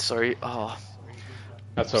 damn it. Sorry. Oh.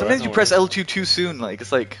 That's alright. Sometimes you no press worries. L2 too soon. Like,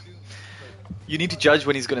 it's like... You need to judge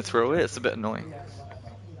when he's gonna throw it. It's a bit annoying.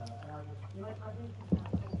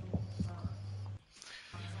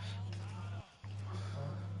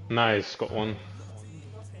 Nice, got one.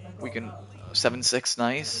 We can... 7-6,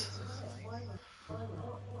 nice.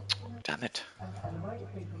 Damn it.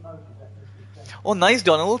 Oh, nice,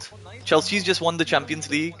 Donald. Chelsea's just won the Champions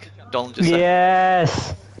League. Donald just said.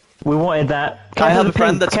 Yes! We wanted that. I have a Careful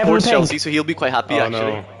friend the that pink, careful supports the pink. Chelsea, so he'll be quite happy, Oh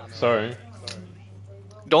actually. no, sorry.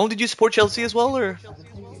 Donald, did you support Chelsea as well, or...?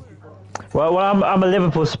 Well, I'm a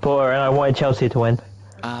Liverpool supporter and I wanted Chelsea to win.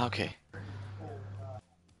 Ah, okay.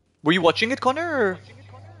 Were you watching it, Connor,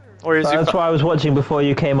 or is That's your... what I was watching before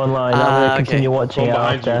you came online. I'm Ah, going to okay. continue watching One it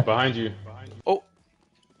behind you, after. behind you. Oh.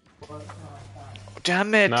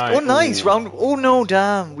 Damn it. Nice. Oh, nice. Ooh. Round... Oh, no,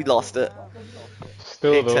 damn. We lost it.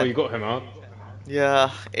 Still though, 8-10. you got him out.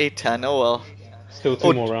 Yeah, 8-10. Oh, well. Still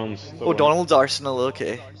two more rounds. don't Oh, worry. Donald's Arsenal.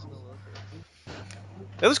 Okay.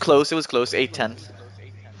 It was close. It was close. 8-10.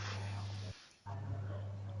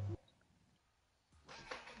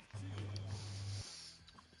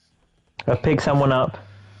 I picked someone up.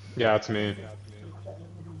 Yeah, it's me.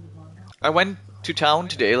 I went to town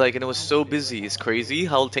today, like, and it was so busy. It's crazy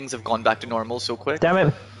how things have gone back to normal so quick. Damn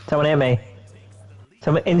it! Someone hit me.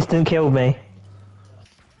 Someone instant killed me.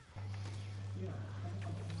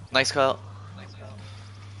 Nice, Kyle.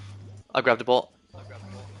 I grabbed the ball.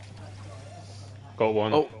 Got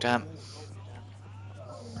one. Oh, damn.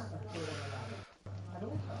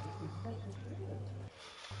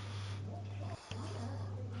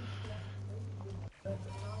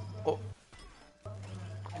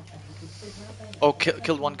 Oh,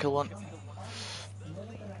 killed one, kill one.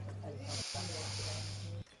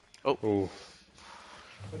 Oh, Oh,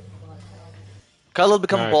 Kyle will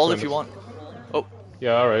become a nice. ball Win if you this. want. Oh,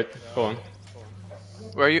 Yeah, all right. Go on.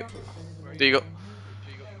 where are you? There you go.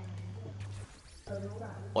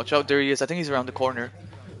 Watch out, there he is. I think he's around the corner.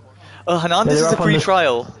 Hanan, Yeah, this they're is a up on free the.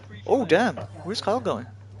 trial. Oh, damn. Where's Kyle going?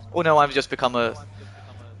 Oh, no, I've just become a...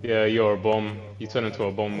 Yeah, you're a bomb. You turn into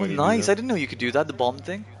a bomb Oh, when you do nice. that. I didn't know you could do that, the bomb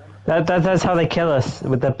thing. That's how they kill us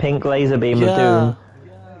with the pink laser beam of Yeah. doom.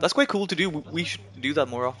 That's quite cool to do. We should do that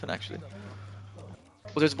more often, actually.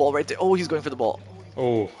 Oh, there's a ball right there. Oh, he's going for the ball.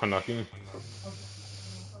 Oh, Hanaki.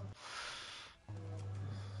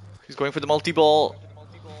 He's going for the multi-ball.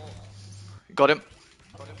 Got him.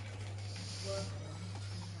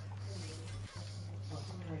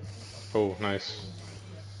 Oh, nice.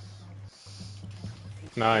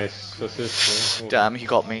 Nice assist. Yeah. Damn, he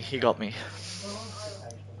got me. He got me.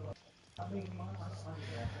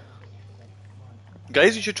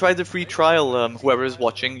 Guys, you should try the free trial. Whoever is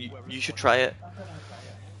watching, you should try it.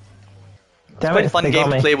 It's Damn quite a it, fun they got game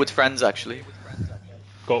to me. play with friends, actually.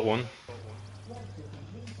 Got one.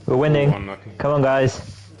 We're Oh, winning. unlucky. Come on, guys.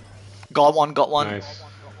 Got one, got one. Nice.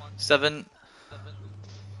 7.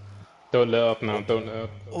 Don't let up now. Don't let up.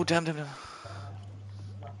 Oh, damn, damn, damn.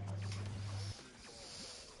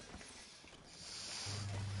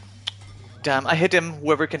 Damn, I hit him.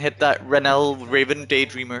 Whoever can hit that. Renel, Raven,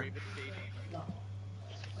 Daydreamer.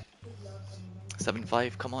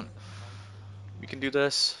 7-5, come on. We can do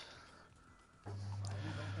this.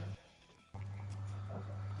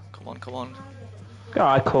 Come on, come on. Oh,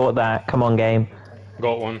 I caught that. Come on, game.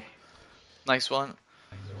 Got one. Nice one.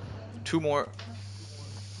 2 more.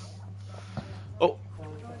 Oh.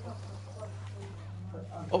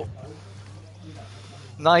 Oh.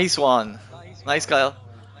 Nice one. Nice, Kyle.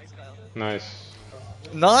 Nice.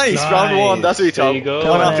 Nice, round 1. That's what you There talk. you go. One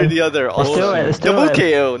Come on, after then. the other. Let's do Awesome. it. Let's do Double it.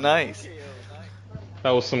 KO. Nice.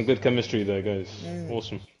 That was some good chemistry there, guys.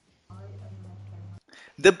 Awesome.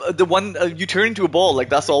 The one you turn into a ball, like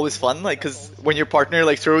that's always fun, like because when your partner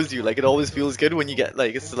like throws you, like it always feels good when you get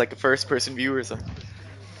like it's like a first person view or something.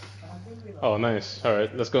 Oh, nice. All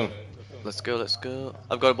right, let's go. Let's go, let's go.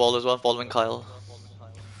 I've got a ball as well, following Kyle.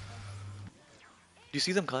 Do you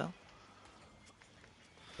see them, Kyle?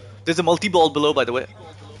 There's a multi-ball below, by the way.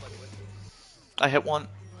 I hit one.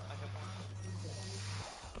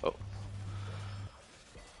 Oh.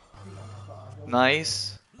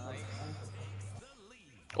 Nice.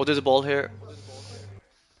 Oh, there's a ball here.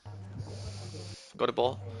 Got a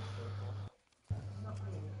ball.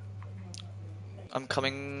 I'm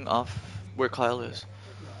coming off where Kyle is.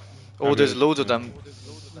 Oh, I'm there's in. loads of them.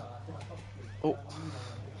 Oh,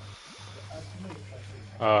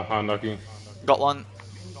 Unlucky. got one.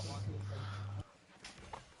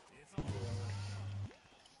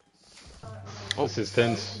 Oh. This is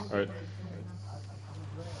tense. All right.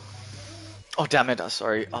 Oh, damn it.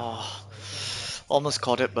 Sorry. Oh, almost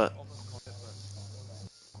caught it, but.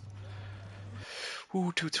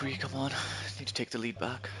 Ooh, 2-3. Come on. Need to take the lead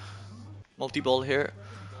back. Multi-ball here.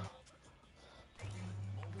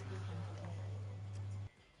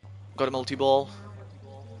 Got a multi-ball.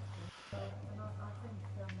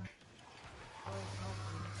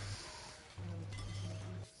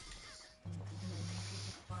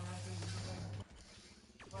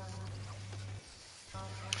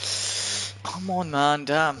 Come on, man.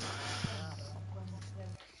 Damn.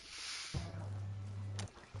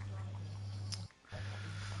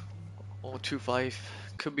 Oh, 2-5.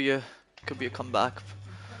 Could be a comeback.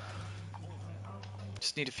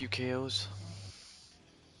 Just need a few KOs.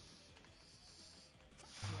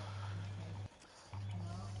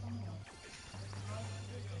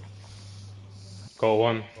 Got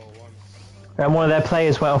one. And one of their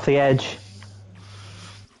players went off the edge.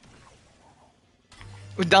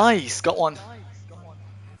 Nice. Got one.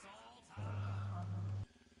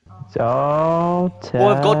 So Oh,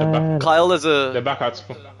 I've got Kyle as They're a. back at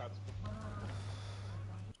school.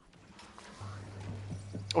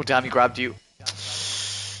 Oh, damn, he grabbed you.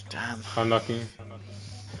 Damn. Unlucky.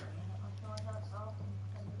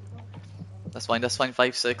 That's fine. That's fine.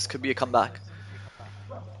 5-6. Could be a comeback.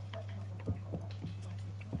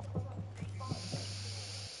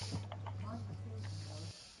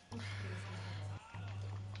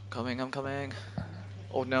 Coming. I'm coming.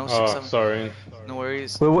 Oh no. 6-7. Sorry. No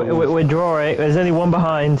worries. We're drawing. There's only one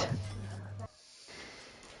behind.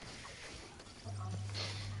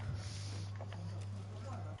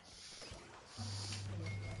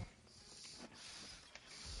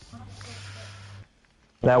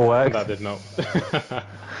 That worked. That did not.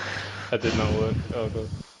 That did not work. Oh god.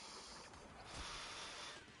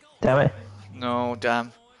 Damn it. No,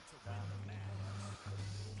 damn.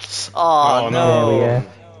 Oh Oh There we go. no. no.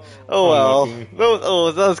 Oh well. Unlucky.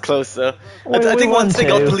 Oh, that was close though. I We think won once they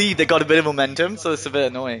got the two. lead, they got a bit of momentum, so it's a bit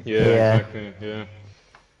annoying. Yeah, Yeah. exactly. Yeah.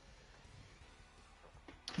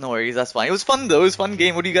 No worries, that's fine. It was fun though. It was a fun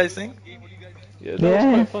game. What do you guys think? Yeah, that was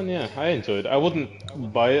Yeah. quite fun. Yeah, I enjoyed it. I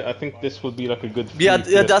wouldn't buy it. I think this would be like a good Yeah,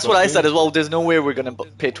 free yeah, PS that's what Plus I said game. as well. There's no way we're gonna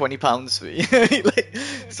pay £20 like,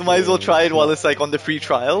 so might as well Yeah, try it it's while not. it's like on the free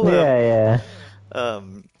trial. Yeah, yeah.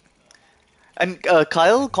 Um, and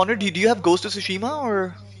Kyle, Connor, do you have Ghost of Tsushima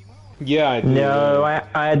or? Yeah, I do. No, Yeah.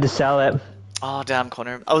 I had to sell it. Oh damn,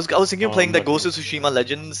 Connor. I was thinking of Oh, playing that Ghost unlucky. of Tsushima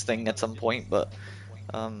Legends thing at some point, but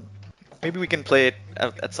um, maybe we can play it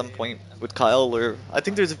at some point with Kyle, or I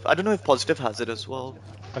think I don't know if Positive has it as well.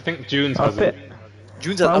 I think June's I'll has it. pick.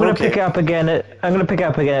 June's Well, I'm gonna pick okay. it up again. I'm gonna pick it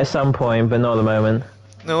up again at some point, but not at the moment.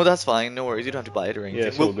 No, that's fine. No worries. You don't have to buy it or Yeah, anything.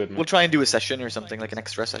 it's all We'll good, we'll man. try and do a session or something, like an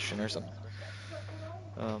extra session or something.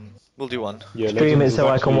 We'll do one. Yeah, Stream it Legends is so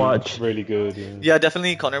I can actually watch. really good. Yeah. Yeah,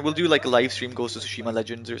 definitely, Connor. We'll do like a live stream Ghost of Tsushima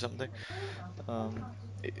Legends or something.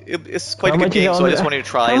 It's quite How a good much is it game, so on I just the? wanted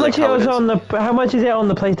to How try like much how it is is. on the? How much is it on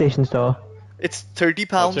the PlayStation Store? It's thirty I'll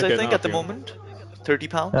pounds, check I it think, now at the for you. moment. 30 I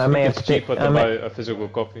pounds. I may think have it's to pick. cheaper to buy a physical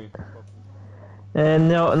copy.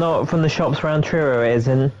 No, not from the shops around Truro. It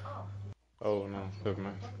isn't. Oh no, never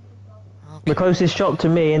mind. The Okay. closest shop to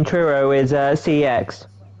me in Truro is CX.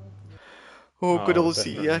 Oh, good Oh, old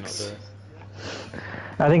definitely not CEX. there.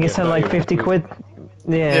 I think it's Yeah, something like 31 50 quid. quid.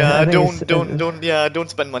 Yeah, I Yeah, think it's. don't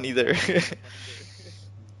spend money there.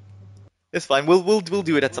 It's fine. We'll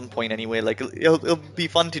do it at some point anyway. Like it'll be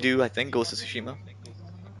fun to do. I think Ghost of Tsushima.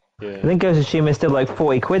 I Yeah, think Ghost of Tsushima is still like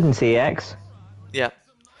 40 quid in CX. Yeah,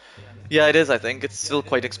 yeah, it is. I think it's still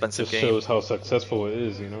quite expensive just game. shows how successful it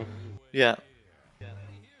is, you know. Yeah,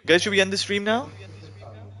 guys, should we end the stream now?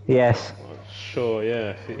 Yes. Well, sure,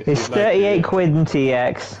 yeah, if It's you'd like to, 38 yeah. quid in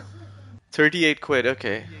CX. 38 quid.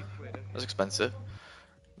 Okay, that's expensive.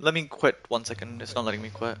 Let me quit 1 second. It's not letting me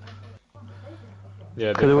quit. Yeah,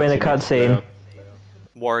 the Because we're in a cutscene needs to play cutscene. out.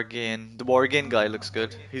 Wargame. The Wargame guy looks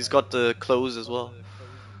good. He's got the clothes as well.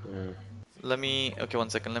 Yeah, Okay, 1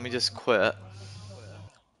 second. Let me just quit.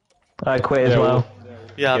 I quit as they're all, well. Yeah,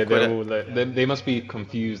 yeah, I've quit they're it. all like, they must be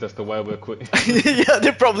confused as to why we're quitting. Yeah,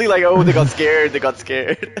 they're probably like, oh, they got scared. They got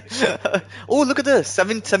scared. Oh, look at this.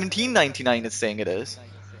 17.99 it's saying it is.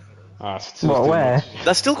 Ah, still What, too much. where?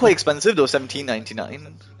 That's still quite expensive though,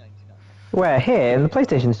 17.99. Where? Here, in the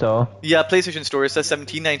PlayStation Store? Yeah, PlayStation Store, it says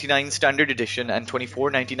 17.99 Standard Edition and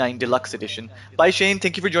 24.99 Deluxe Edition. Bye Shane,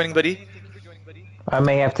 thank you for joining, buddy. I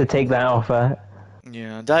may have to take that offer.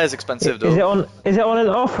 Yeah, that is expensive Is though. it on? Is it on an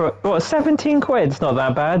offer? What, 17 quid? It's not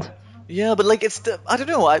that bad. Yeah, but like I don't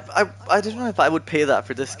know. I don't know if I would pay that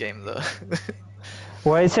for this game though.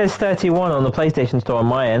 Well, it says 31 on the PlayStation Store on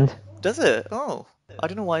my end. Does it? Oh, I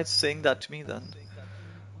don't know why it's saying that to me then.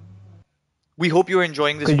 We hope you're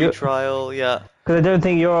enjoying this Could free you? trial. Yeah. Because I don't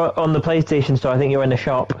think you're on the PlayStation Store. I think you're in the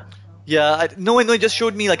shop. Yeah, no, it just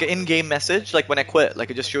showed me like an in-game message, like when I quit,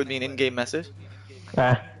 like it just showed me an in-game message.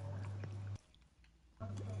 Ah.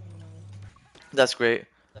 That's great.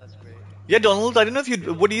 Yeah, Donald, I don't know if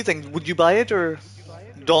you, what do you think? Would you buy it or?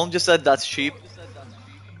 Donald just said that's cheap.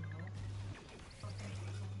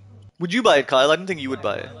 Would you buy it, Kyle? I don't think you would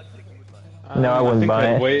buy it. No, I wouldn't think buy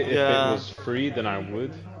I'd it. wait if it Yeah. was free, then I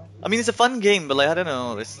would. I mean, it's a fun game, but like I don't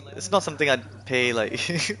know, it's not something I'd pay. Like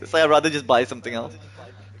it's like I'd rather just buy something else.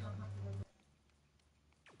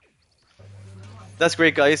 That's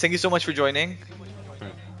great, guys. Thank you so much for joining.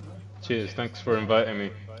 Cheers, thanks for inviting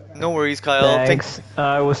me. No worries, Kyle. Thanks.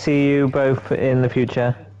 I will see you both in the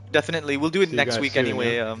future. Definitely, we'll do it See you next guys week soon,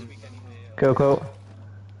 anyway. yeah? Cool.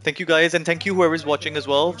 Thank you guys, and thank you whoever's watching as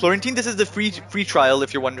well. Florentine, this is the free trial.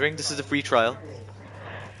 If you're wondering, this is the free trial.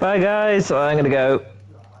 Bye, guys. I'm gonna go.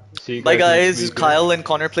 See you Bye, guys next guys. week. Yeah? Kyle and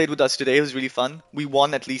Connor played with us today. It was really fun. We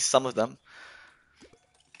won at least some of them.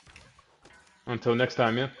 Until next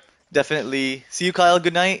time, yeah? Definitely. See you, Kyle.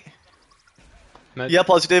 Good night. Night. Yeah,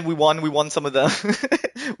 positive. We won. We won some of them.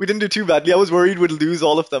 We didn't do too badly. I was worried we'd lose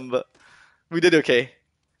all of them, but we did okay.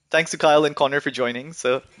 Thanks to Kyle and Connor for joining.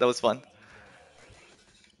 So that was fun.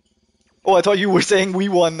 Oh, I thought you were saying we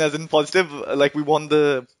won as in positive, like we won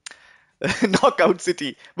the knockout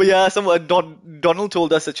city. But yeah, Donald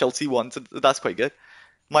told us that Chelsea won, so that's quite good.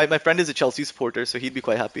 My friend is a Chelsea supporter, so he'd be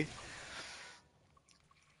quite happy.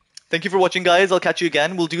 Thank you for watching, guys. I'll catch you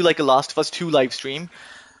again. We'll do like a Last of Us 2 live stream,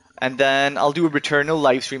 and then I'll do a Returnal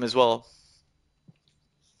live stream as well.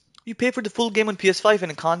 You pay for the full game on PS5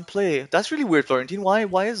 and it can't play. That's really weird, Florentine.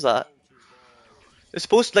 Why is that? It's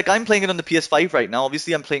supposed like I'm playing it on the PS5 right now.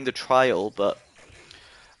 Obviously, I'm playing the trial, but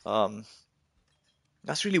um,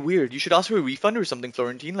 That's really weird. You should ask for a refund or something,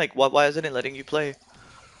 Florentine. Like, why isn't it letting you play?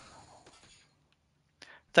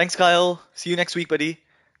 Thanks, Kyle. See you next week, buddy.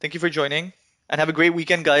 Thank you for joining. And have a great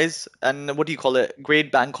weekend, guys. And what do you call it?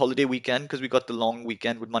 Great bank holiday weekend because we got the long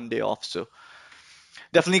weekend with Monday off. So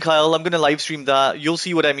definitely, Kyle, I'm gonna live stream that. You'll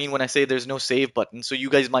see what I mean when I say there's no save button. So you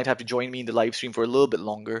guys might have to join me in the live stream for a little bit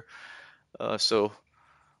longer. So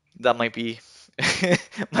that might be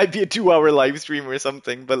might be a 2 hour live stream or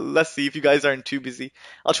something. But let's see if you guys aren't too busy.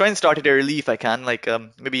 I'll try and start it early if I can, like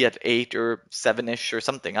maybe at 8 or 7ish or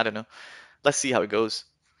something. I don't know. Let's see how it goes.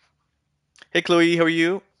 Hey Chloe, how are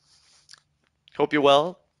you? Hope you're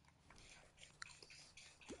well.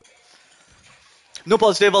 No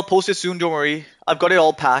positive, I'll post it soon, don't worry. I've got it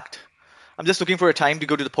all packed. I'm just looking for a time to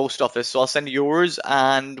go to the post office, so I'll send yours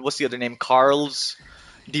and what's the other name? Carl's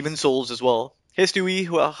Demon Souls as well. Hey Stewie,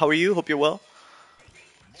 how are you? Hope you're well.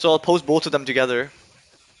 So I'll post both of them together.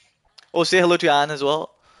 Oh, say hello to Anne as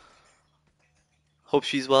well. Hope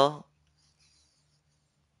she's well.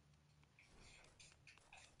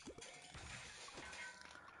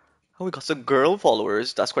 Oh, we got some girl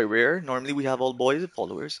followers. That's quite rare. Normally we have all boys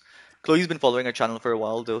followers. Chloe's been following our channel for a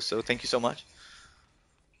while though, so thank you so much.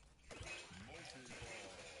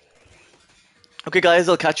 Okay, guys,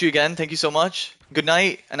 I'll catch you again. Thank you so much. Good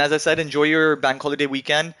night. And as I said, enjoy your bank holiday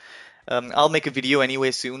weekend. I'll make a video anyway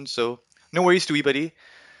soon, so no worries, Stewie, buddy.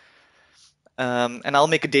 And I'll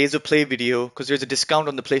make a days of play video because there's a discount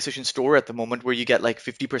on the PlayStation Store at the moment where you get like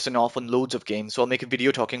 50% off on loads of games. So I'll make a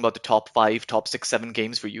video talking about the top 5, top 6, 7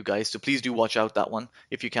 games for you guys. So please do watch out that one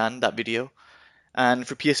if you can, that video. And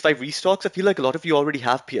for PS5 restocks, I feel like a lot of you already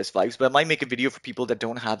have PS5s, but I might make a video for people that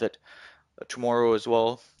don't have it tomorrow as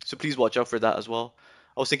well. So please watch out for that as well.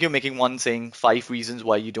 I was thinking of making one saying 5 reasons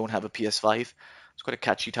why you don't have a PS5. It's quite a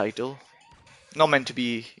catchy title. Not meant to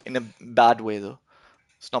be in a bad way though.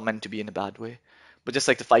 It's not meant to be in a bad way. But just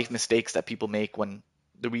like the 5 mistakes that people make when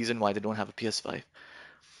the reason why they don't have a PS5.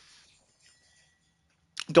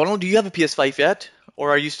 Donald, do you have a PS5 yet?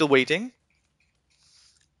 Or are you still waiting?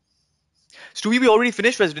 Stewie, we already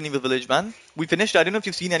finished Resident Evil Village, man. We finished. I don't know if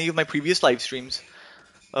you've seen any of my previous live streams,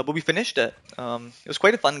 but we finished it. It was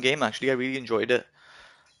quite a fun game, actually. I really enjoyed it.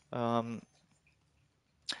 Um,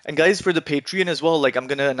 and guys, for the Patreon as well, like I'm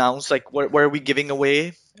gonna announce like where are we giving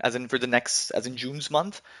away, as in for the next, as in June's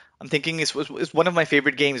month. I'm thinking it's one of my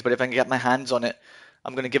favorite games, but if I can get my hands on it,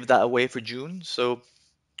 I'm gonna give that away for June. So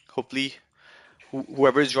hopefully,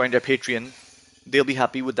 whoever has joined our Patreon, they'll be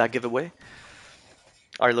happy with that giveaway,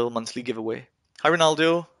 our little monthly giveaway. Hi,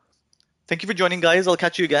 Ronaldo. Thank you for joining, guys. I'll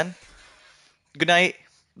catch you again. Good night.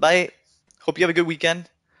 Bye. Hope you have a good weekend.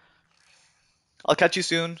 I'll catch you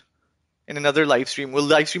soon in another live stream. We'll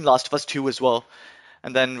live stream Last of Us 2 as well.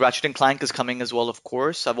 And then Ratchet and Clank is coming as well, of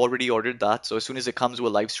course. I've already ordered that, so as soon as it comes, we'll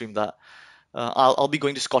live stream that. I'll be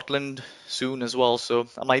going to Scotland soon as well, so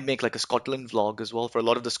I might make like a Scotland vlog as well for a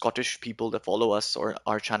lot of the Scottish people that follow us or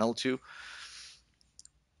our channel too.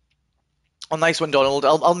 Oh, nice one, Donald.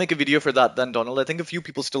 I'll make a video for that then, Donald. I think a few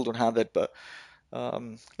people still don't have it, but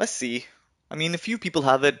let's see. I mean, a few people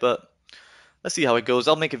have it, but let's see how it goes.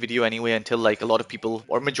 I'll make a video anyway until like a lot of people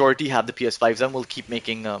or majority have the PS5s, then we'll keep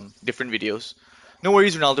making different videos. No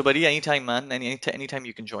worries, Ronaldo, buddy. Anytime, man. Anytime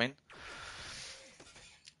you can join.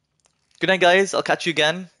 Good night, guys. I'll catch you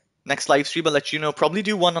again. Next live stream, I'll let you know. Probably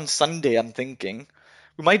do one on Sunday, I'm thinking.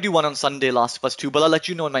 We might do one on Sunday, Last of Us 2, but I'll let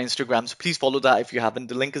you know on my Instagram, so please follow that if you haven't.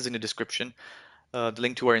 The link is in the description, the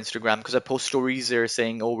link to our Instagram, because I post stories there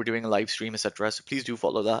saying, oh, we're doing a live stream, etc. So please do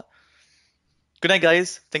follow that. Good night,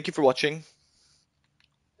 guys. Thank you for watching.